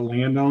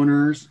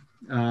 landowners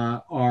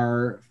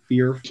are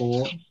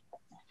fearful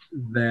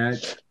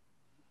that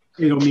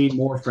it'll mean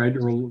more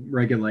federal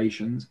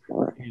regulations,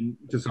 and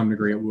to some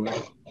degree it would.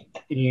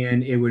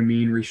 And it would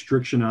mean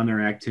restriction on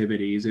their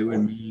activities. It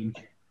would mean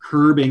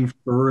curbing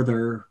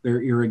further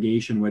their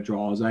irrigation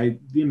withdrawals. I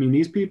mean,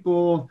 these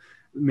people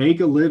make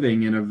a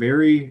living in a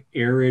very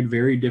arid,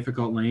 very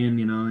difficult land.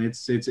 You know,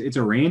 it's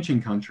a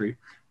ranching country,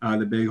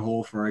 the Big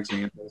Hole, for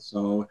example.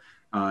 So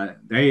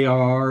they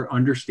are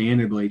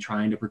understandably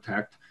trying to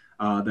protect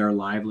their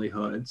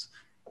livelihoods.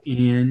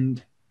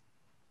 And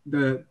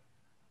the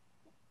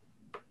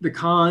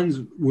cons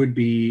would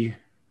be,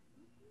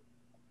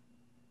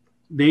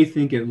 they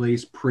think at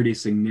least pretty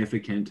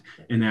significant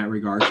in that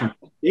regard. From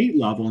the state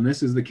level, and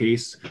this is the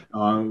case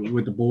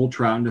with the bull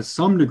trout and to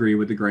some degree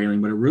with the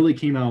grayling, but it really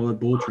came out with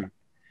bull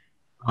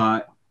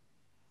trout.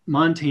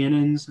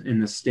 Montanans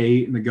and the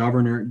state and the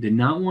governor did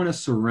not want to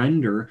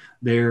surrender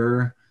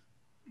their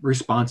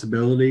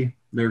responsibility,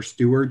 their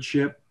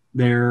stewardship,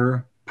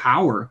 their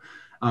power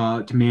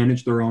to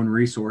manage their own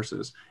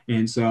resources.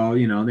 And so,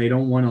 you know, they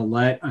don't want to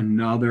let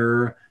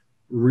another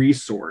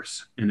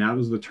resource, and that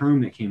was the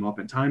term that came up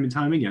at time and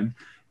time again,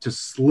 to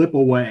slip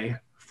away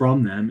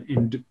from them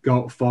and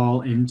fall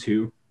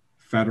into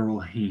federal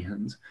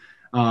hands.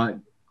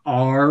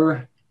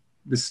 Are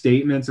the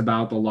statements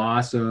about the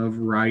loss of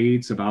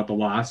rights, about the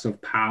loss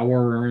of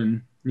power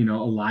and, you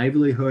know, a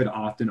livelihood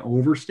often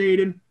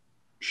overstated?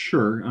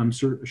 Sure. I'm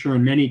sure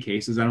in many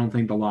cases, I don't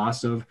think the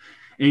loss of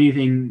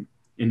anything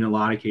in a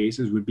lot of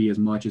cases would be as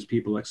much as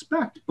people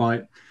expect.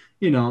 But,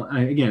 you know,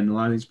 again, a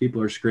lot of these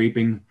people are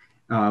scraping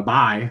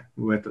by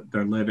with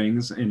their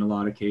livings in a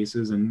lot of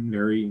cases, and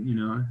very,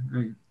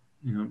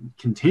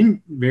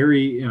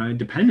 very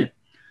dependent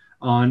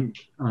on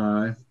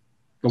the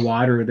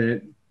water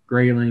that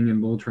grayling and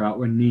bull trout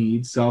would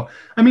need. So,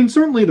 I mean,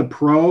 certainly the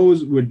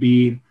pros would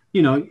be,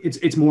 you know,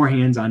 it's more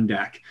hands on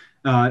deck,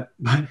 but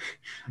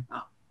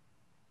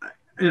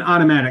an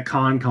automatic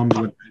con comes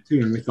with that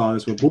too. And we saw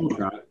this with bull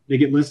trout. They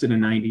get listed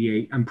in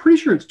 98. I'm pretty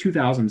sure it's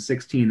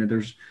 2016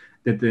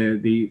 that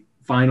the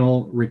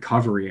Final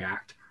Recovery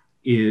Act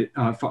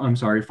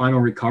Final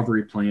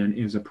Recovery Plan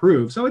is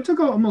approved. So it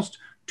took almost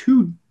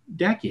 2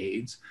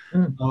 decades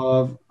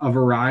of a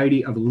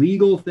variety of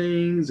legal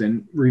things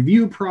and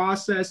review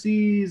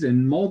processes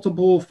and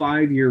multiple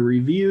 5-year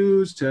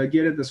reviews to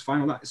get at this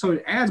final. So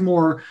it adds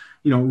more,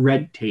 you know,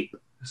 red tape,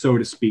 so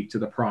to speak, to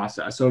the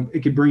process. So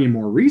it could bring in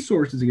more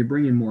resources, it could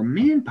bring in more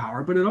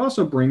manpower, but it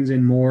also brings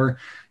in more,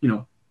 you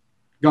know,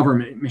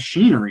 government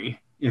machinery,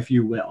 if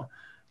you will,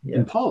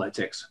 in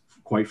politics,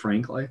 quite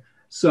frankly.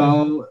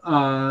 So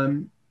I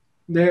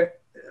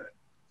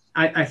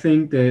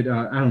think that,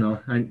 I don't know,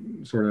 I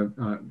sort of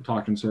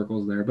talked in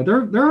circles there, but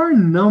there are a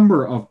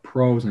number of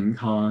pros and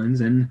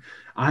cons. And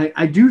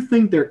I do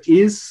think there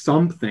is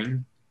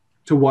something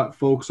to what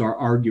folks are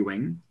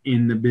arguing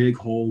in the Big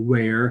Hole,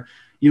 where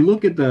you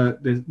look at the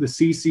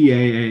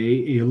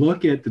CCAA, you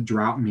look at the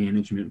drought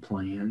management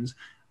plans.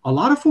 A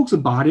lot of folks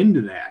have bought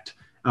into that.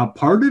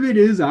 Part of it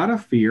is out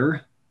of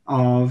fear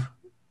of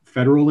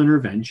federal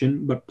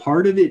intervention, but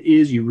part of it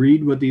is you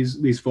read what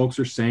these folks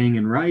are saying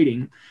and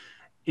writing,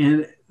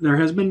 and there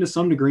has been to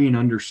some degree an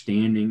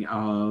understanding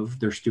of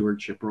their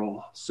stewardship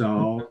role.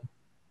 So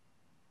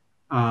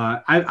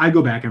I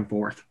go back and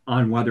forth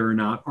on whether or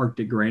not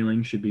Arctic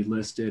grayling should be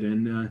listed.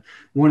 And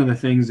one of the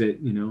things that,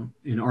 you know,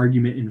 an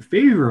argument in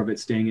favor of it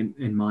staying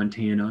in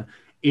Montana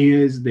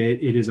is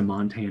that it is a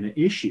Montana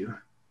issue.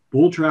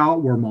 Bull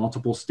trout were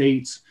multiple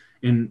states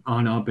and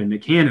on up into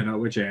Canada,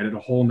 which added a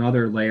whole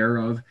nother layer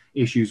of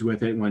issues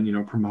with it when, you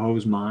know,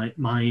 proposed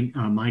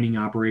mining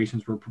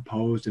operations were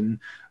proposed, and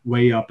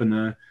way up in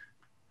the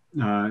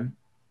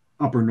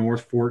upper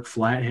North Fork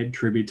Flathead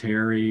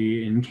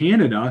tributary in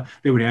Canada,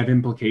 they would have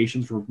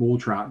implications for bull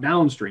trout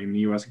downstream.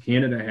 The U.S. and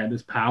Canada had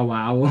this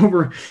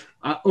powwow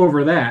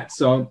over that.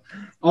 So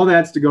all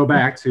that's to go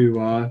back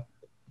to,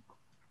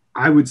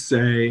 I would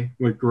say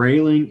with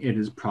grayling, it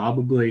is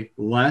probably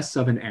less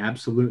of an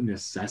absolute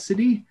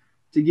necessity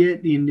to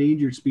get the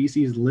endangered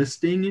species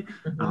listing.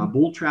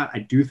 Bull trout, I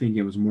do think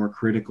it was more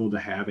critical to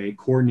have a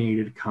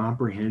coordinated,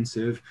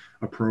 comprehensive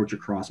approach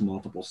across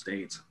multiple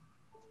states.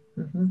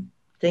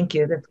 Thank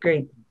you. That's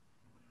great.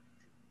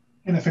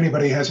 And if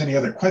anybody has any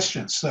other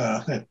questions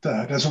that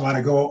doesn't want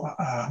to go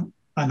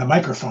on the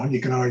microphone,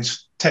 you can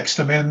always text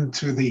them in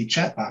to the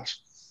chat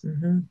box.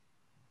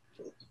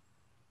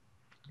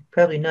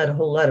 Probably not a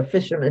whole lot of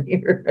fishermen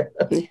here.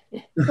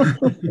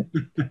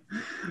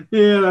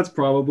 Yeah, that's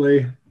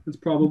probably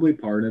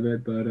part of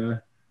it,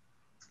 but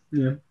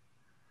yeah.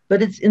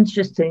 But it's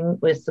interesting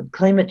with the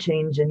climate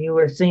change, and you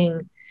were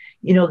seeing,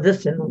 you know,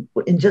 this in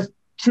just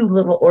 2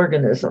 little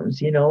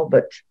organisms, you know,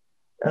 but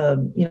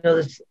you know,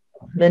 there's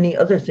many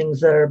other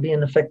things that are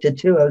being affected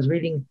too. I was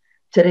reading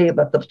today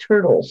about the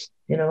turtles,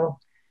 you know,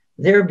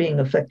 they're being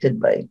affected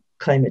by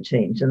climate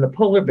change, and the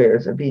polar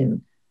bears are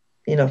being,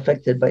 you know,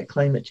 affected by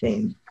climate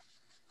change.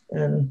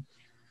 And,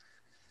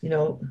 you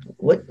know,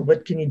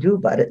 what can you do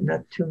about it?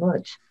 Not too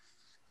much.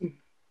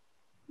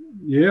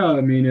 Yeah,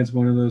 I mean, it's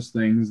one of those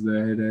things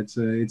that it's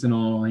an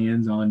all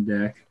hands on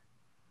deck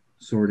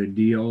sort of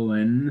deal.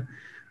 And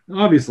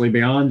obviously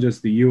beyond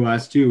just the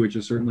U.S. too, which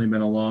has certainly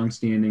been a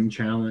long-standing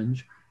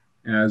challenge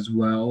as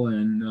well.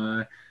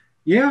 And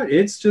yeah,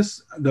 it's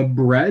just the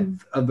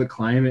breadth of the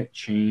climate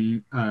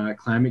change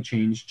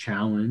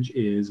challenge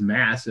is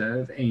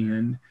massive,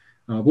 and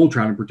bull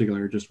trout in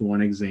particular are just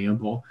one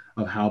example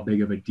of how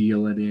big of a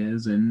deal it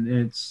is.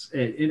 And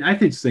I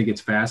just think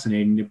it's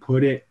fascinating to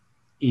put it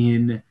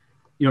in,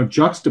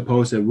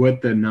 juxtapose it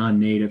with the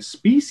non-native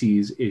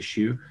species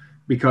issue,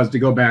 because to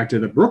go back to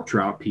the brook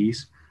trout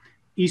piece,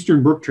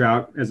 eastern brook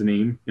trout, as the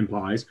name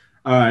implies,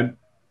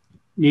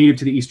 native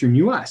to the eastern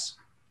U.S.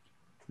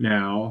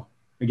 Now,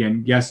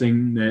 again,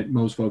 guessing that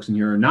most folks in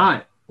here are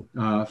not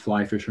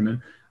fly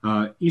fishermen,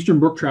 eastern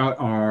brook trout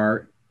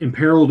are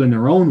imperiled in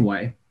their own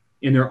way,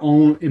 in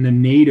the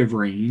native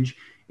range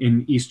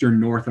in eastern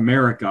North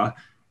America.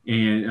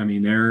 And I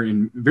mean, they're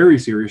in very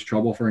serious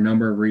trouble for a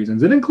number of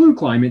reasons that include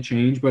climate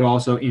change, but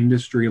also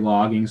industry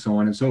logging, so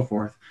on and so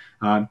forth.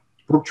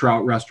 Brook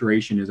trout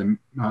restoration is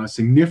a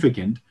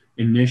significant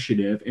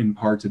initiative in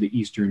parts of the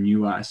eastern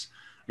U.S.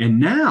 And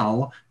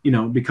now,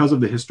 because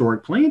of the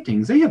historic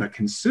plantings, they have a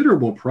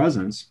considerable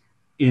presence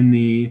in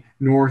the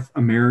North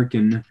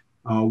American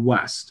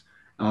West.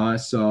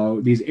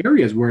 So these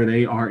areas where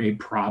they are a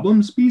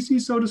problem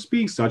species, so to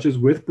speak, such as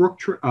with bull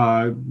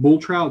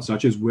trout,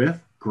 such as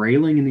with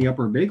grayling in the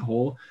upper big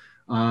hole,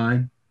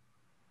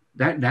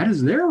 that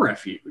is their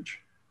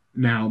refuge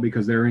now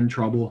because they're in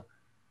trouble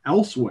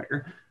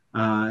elsewhere.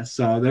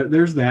 So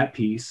there's that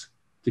piece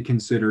to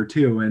consider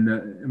too.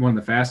 And one of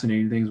the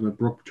fascinating things with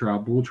brook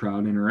trout, bull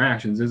trout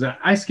interactions is that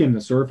I skim the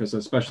surface,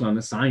 especially on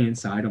the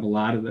science side of a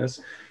lot of this,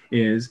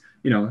 is,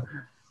 the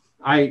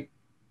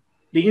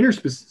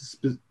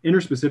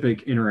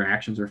interspecific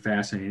interactions are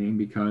fascinating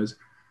because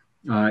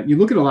you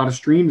look at a lot of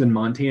streams in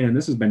Montana, and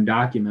this has been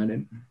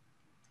documented,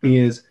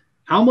 is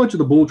how much of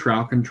the bull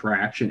trout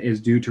contraction is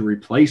due to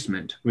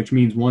replacement, which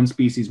means one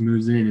species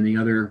moves in and the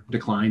other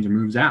declines or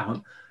moves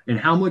out, and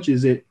how much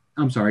is its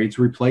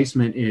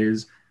replacement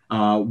is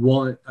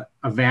a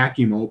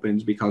vacuum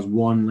opens because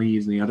one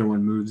leaves and the other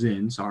one moves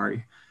in,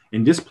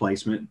 and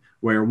displacement,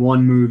 where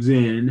one moves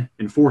in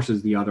and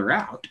forces the other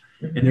out.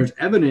 Mm-hmm. And there's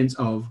evidence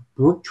of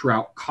brook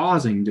trout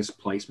causing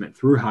displacement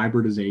through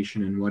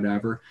hybridization and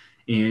whatever.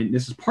 And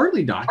this is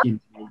partly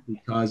documented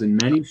because in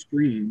many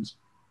streams,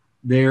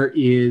 there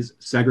is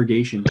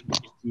segregation at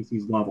the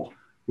species level,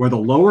 where the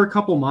lower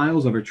couple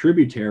miles of a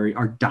tributary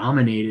are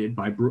dominated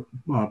by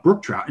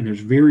brook trout, and there's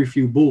very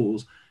few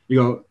bulls.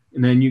 And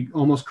then you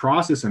almost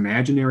cross this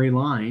imaginary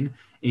line,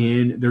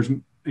 and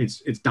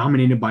it's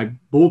dominated by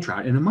bull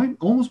trout, and it might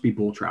almost be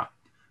bull trout.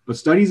 But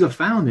studies have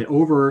found that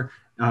over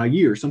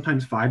years,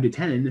 sometimes 5 to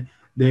 10,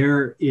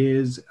 there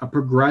is a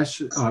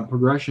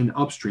progression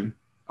upstream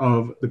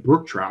of the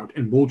brook trout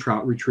and bull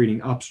trout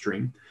retreating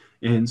upstream.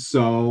 And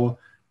so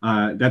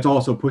that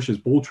also pushes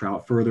bull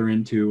trout further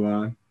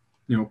into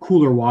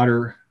cooler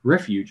water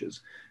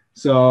refuges.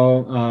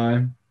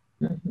 So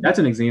that's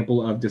an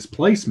example of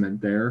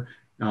displacement there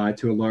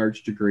to a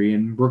large degree.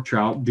 And brook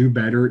trout do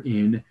better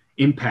in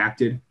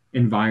impacted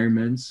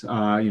environments,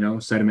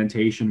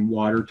 sedimentation,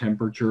 water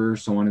temperature,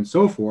 so on and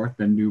so forth,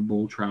 than do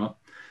bull trout.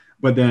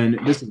 But then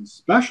this is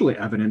especially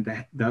evident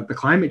that the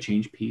climate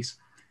change piece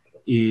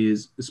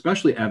is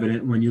especially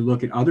evident when you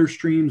look at other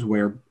streams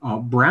where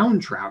brown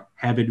trout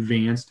have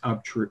advanced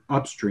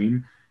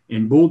upstream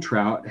and bull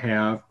trout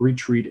have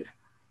retreated.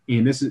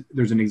 And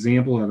there's an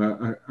example of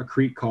a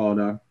creek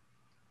called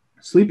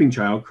Sleeping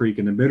Child Creek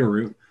in the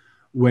Bitterroot,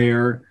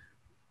 where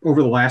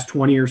over the last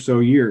 20 or so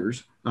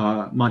years,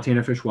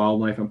 Montana Fish,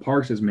 Wildlife, and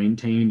Parks has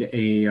maintained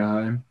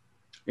a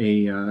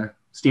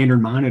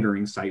standard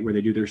monitoring site where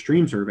they do their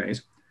stream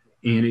surveys.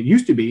 And it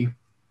used to be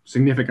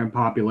significant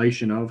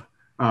population of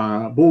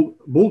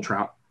bull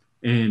trout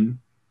and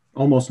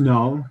almost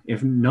no,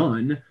 if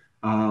none,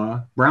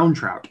 brown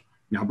trout.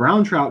 Now,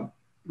 brown trout,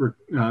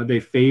 they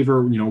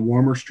favor,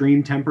 warmer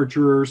stream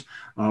temperatures.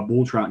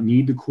 Bull trout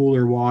need the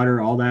cooler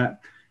water, all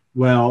that.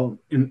 Well,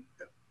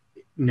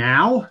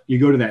 now you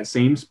go to that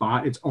same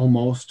spot, it's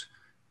almost,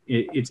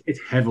 it's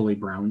heavily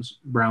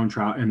brown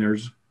trout, and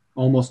there's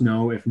almost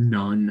no, if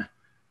none,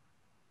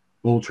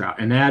 bull trout.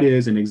 And that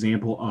is an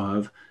example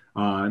of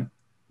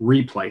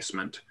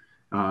replacement.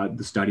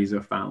 The studies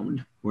have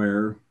found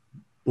where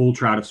bull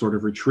trout have sort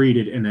of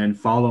retreated, and then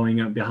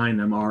following up behind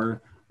them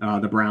are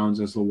the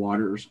browns as the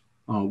water's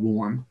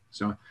warm.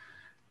 So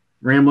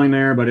rambling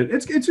there, but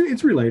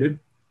it's related.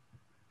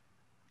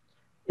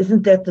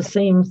 Isn't that the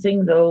same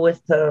thing though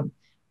with the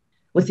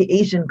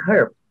Asian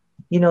carp?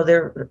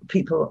 There are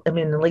people,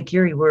 in Lake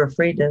Erie, we're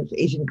afraid that if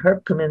Asian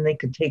carp come in, they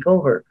could take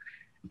over.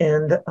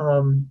 And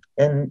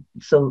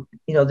so,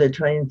 they're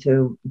trying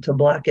to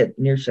block it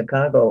near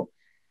Chicago.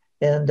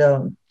 And,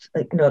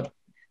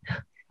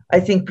 I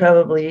think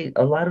probably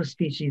a lot of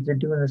species are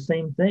doing the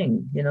same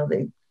thing.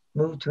 They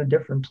move to a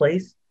different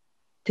place,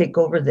 take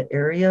over the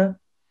area,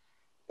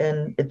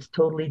 and it's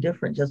totally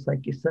different, just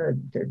like you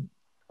said.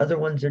 Other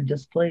ones are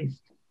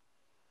displaced.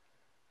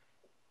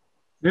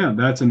 Yeah,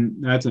 that's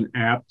an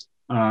apt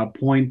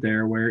point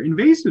there, where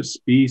invasive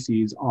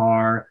species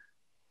are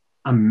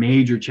a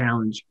major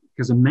challenge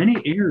because in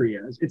many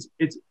areas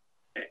it's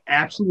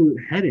absolute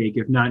headache,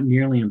 if not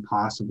nearly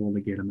impossible, to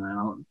get them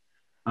out.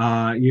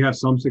 You have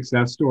some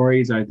success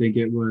stories. I think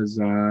it was,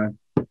 I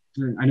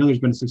know there's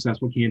been a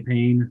successful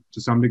campaign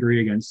to some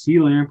degree against sea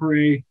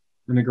lamprey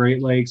in the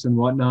Great Lakes and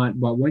whatnot.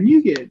 But when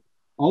you get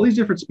all these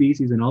different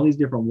species and all these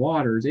different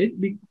waters, it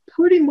be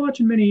pretty much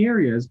in many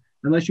areas,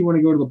 unless you want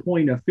to go to the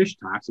point of fish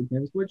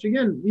toxicants, which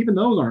again, even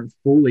those aren't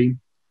fully,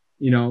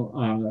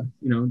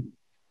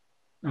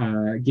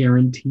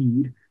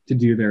 guaranteed to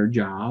do their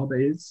job.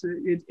 It's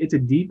a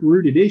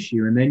deep-rooted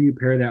issue, and then you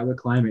pair that with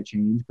climate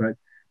change. But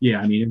yeah,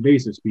 I mean,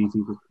 invasive species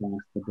is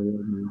across the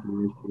board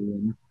major issue,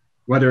 and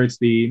whether it's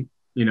the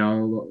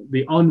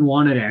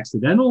unwanted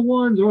accidental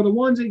ones or the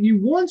ones that you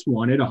once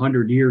wanted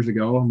 100 years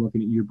ago. I'm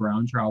looking at you,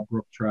 brown trout,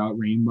 brook trout,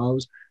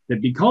 rainbows,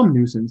 that become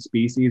nuisance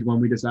species when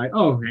we decide,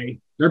 oh, hey,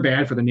 they're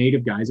bad for the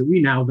native guys that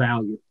we now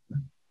value.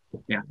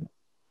 Yeah,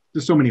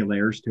 there's so many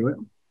layers to it.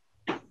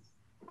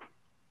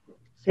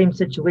 Same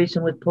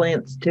situation with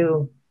plants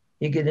too.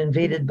 You get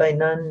invaded by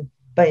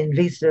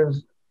invasive,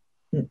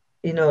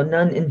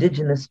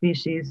 non-indigenous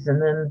species, and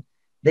then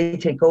they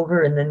take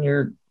over, and then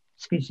your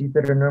species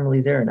that are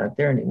normally there are not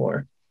there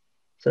anymore.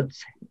 So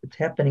it's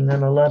happening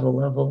on a lot of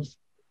levels.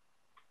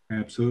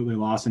 Absolutely,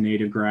 loss of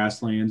native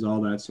grasslands,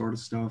 all that sort of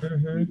stuff.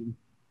 Mm-hmm.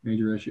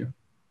 Major issue.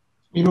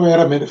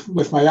 Adam,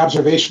 with my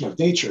observation of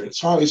nature,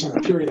 it's always in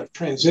a period of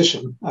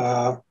transition.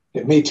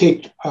 It may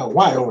take a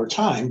while over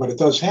time, but it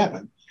does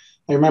happen.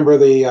 I remember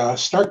the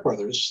Stark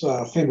brothers,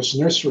 famous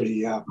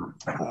nursery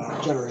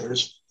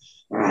generators,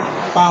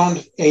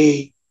 found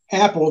a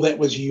apple that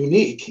was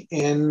unique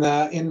in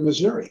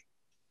Missouri,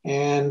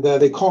 and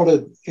they called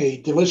it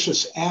a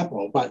delicious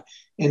apple. But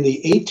in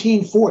the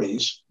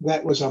 1840s,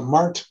 that was a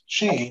marked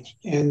change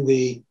in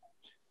the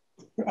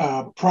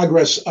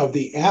progress of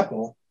the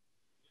apple.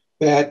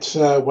 That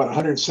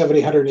 170,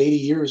 180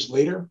 years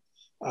later,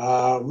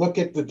 look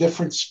at the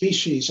different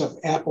species of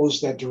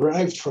apples that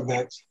derived from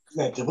that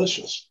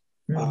delicious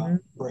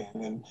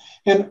brand.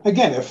 And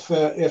again,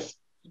 if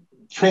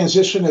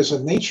transition is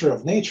a nature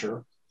of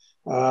nature,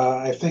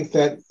 I think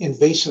that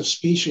invasive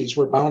species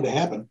were bound to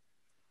happen.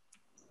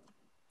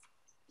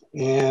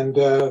 And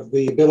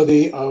the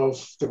ability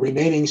of the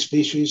remaining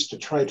species to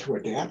try to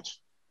adapt.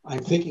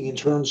 I'm thinking in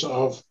terms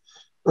of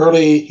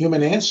early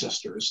human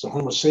ancestors. The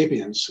Homo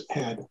sapiens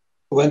had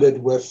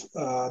blended with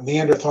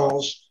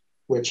Neanderthals,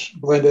 which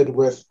blended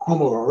with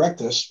Homo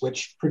erectus,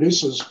 which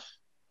produces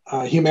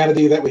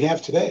humanity that we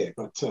have today.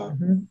 But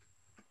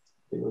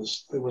it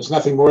was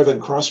nothing more than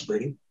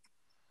crossbreeding.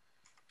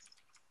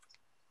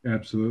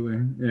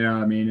 Absolutely. Yeah,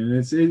 I mean, and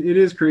it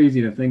is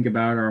crazy to think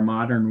about our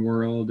modern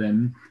world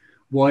and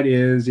what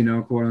is,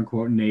 quote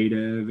unquote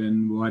native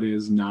and what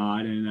is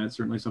not. And that's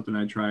certainly something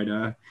I try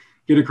to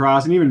get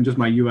across, and even just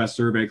my US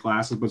survey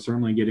classes, but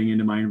certainly getting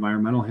into my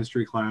environmental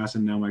history class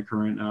and now my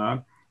current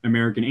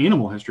American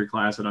animal history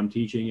class that I'm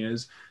teaching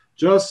is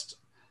just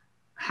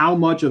how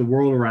much of the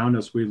world around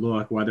us we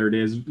look, whether it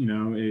is,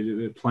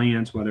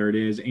 plants, whether it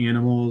is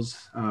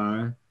animals,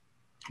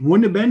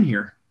 wouldn't have been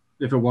here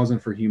if it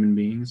wasn't for human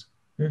beings.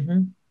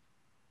 Mm-hmm.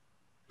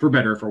 For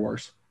better or for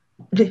worse.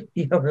 Yeah,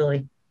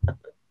 really.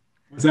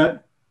 What's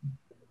that?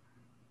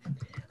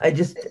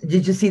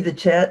 Did you see the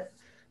chat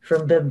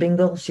from Bev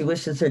Bingle? She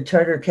wishes her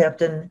charter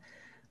captain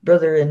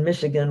brother in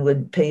Michigan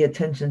would pay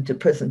attention to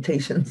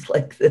presentations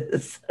like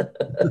this.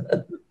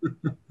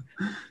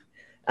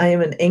 I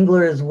am an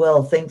angler as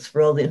well. Thanks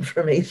for all the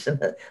information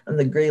on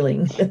the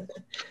Grayling.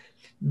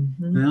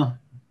 Well,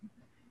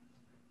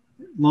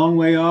 long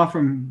way off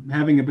from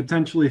having a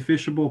potentially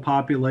fishable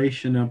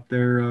population up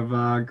there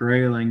of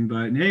Grayling,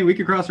 but hey, we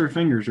could cross our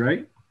fingers,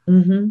 right?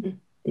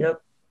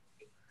 Yep.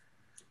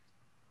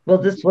 Well,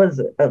 this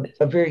was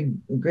a very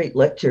great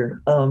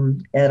lecture,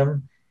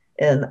 Adam.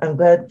 And I'm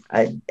glad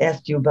I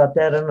asked you about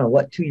that, I don't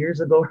know, 2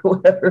 years ago or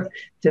whatever,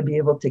 to be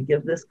able to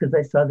give this, because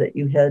I saw that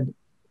you had,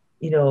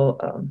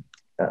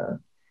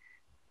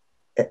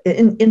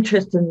 an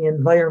interest in the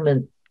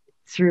environment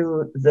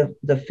through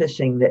the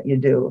fishing that you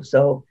do.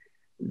 So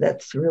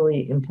that's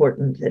really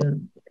important.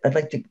 And I'd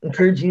like to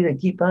encourage you to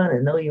keep on,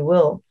 and know you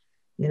will,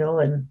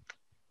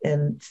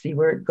 and see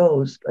where it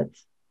goes. But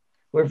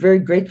we're very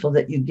grateful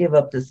that you give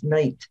up this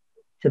night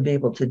to be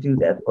able to do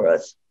that for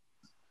us.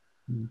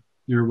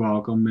 You're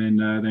welcome, and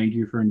thank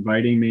you for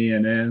inviting me,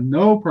 and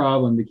no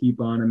problem to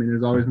keep on. I mean,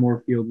 there's always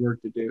more field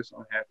work to do, so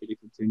I'm happy to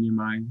continue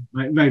my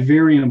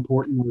very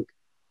important work.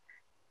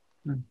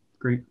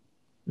 Great.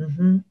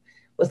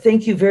 Well,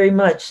 thank you very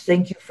much.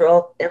 Thank you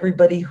for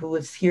everybody who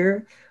was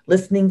here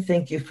listening.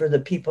 Thank you for the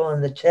people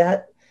in the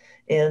chat,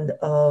 and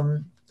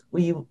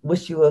we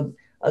wish you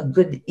a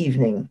good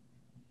evening.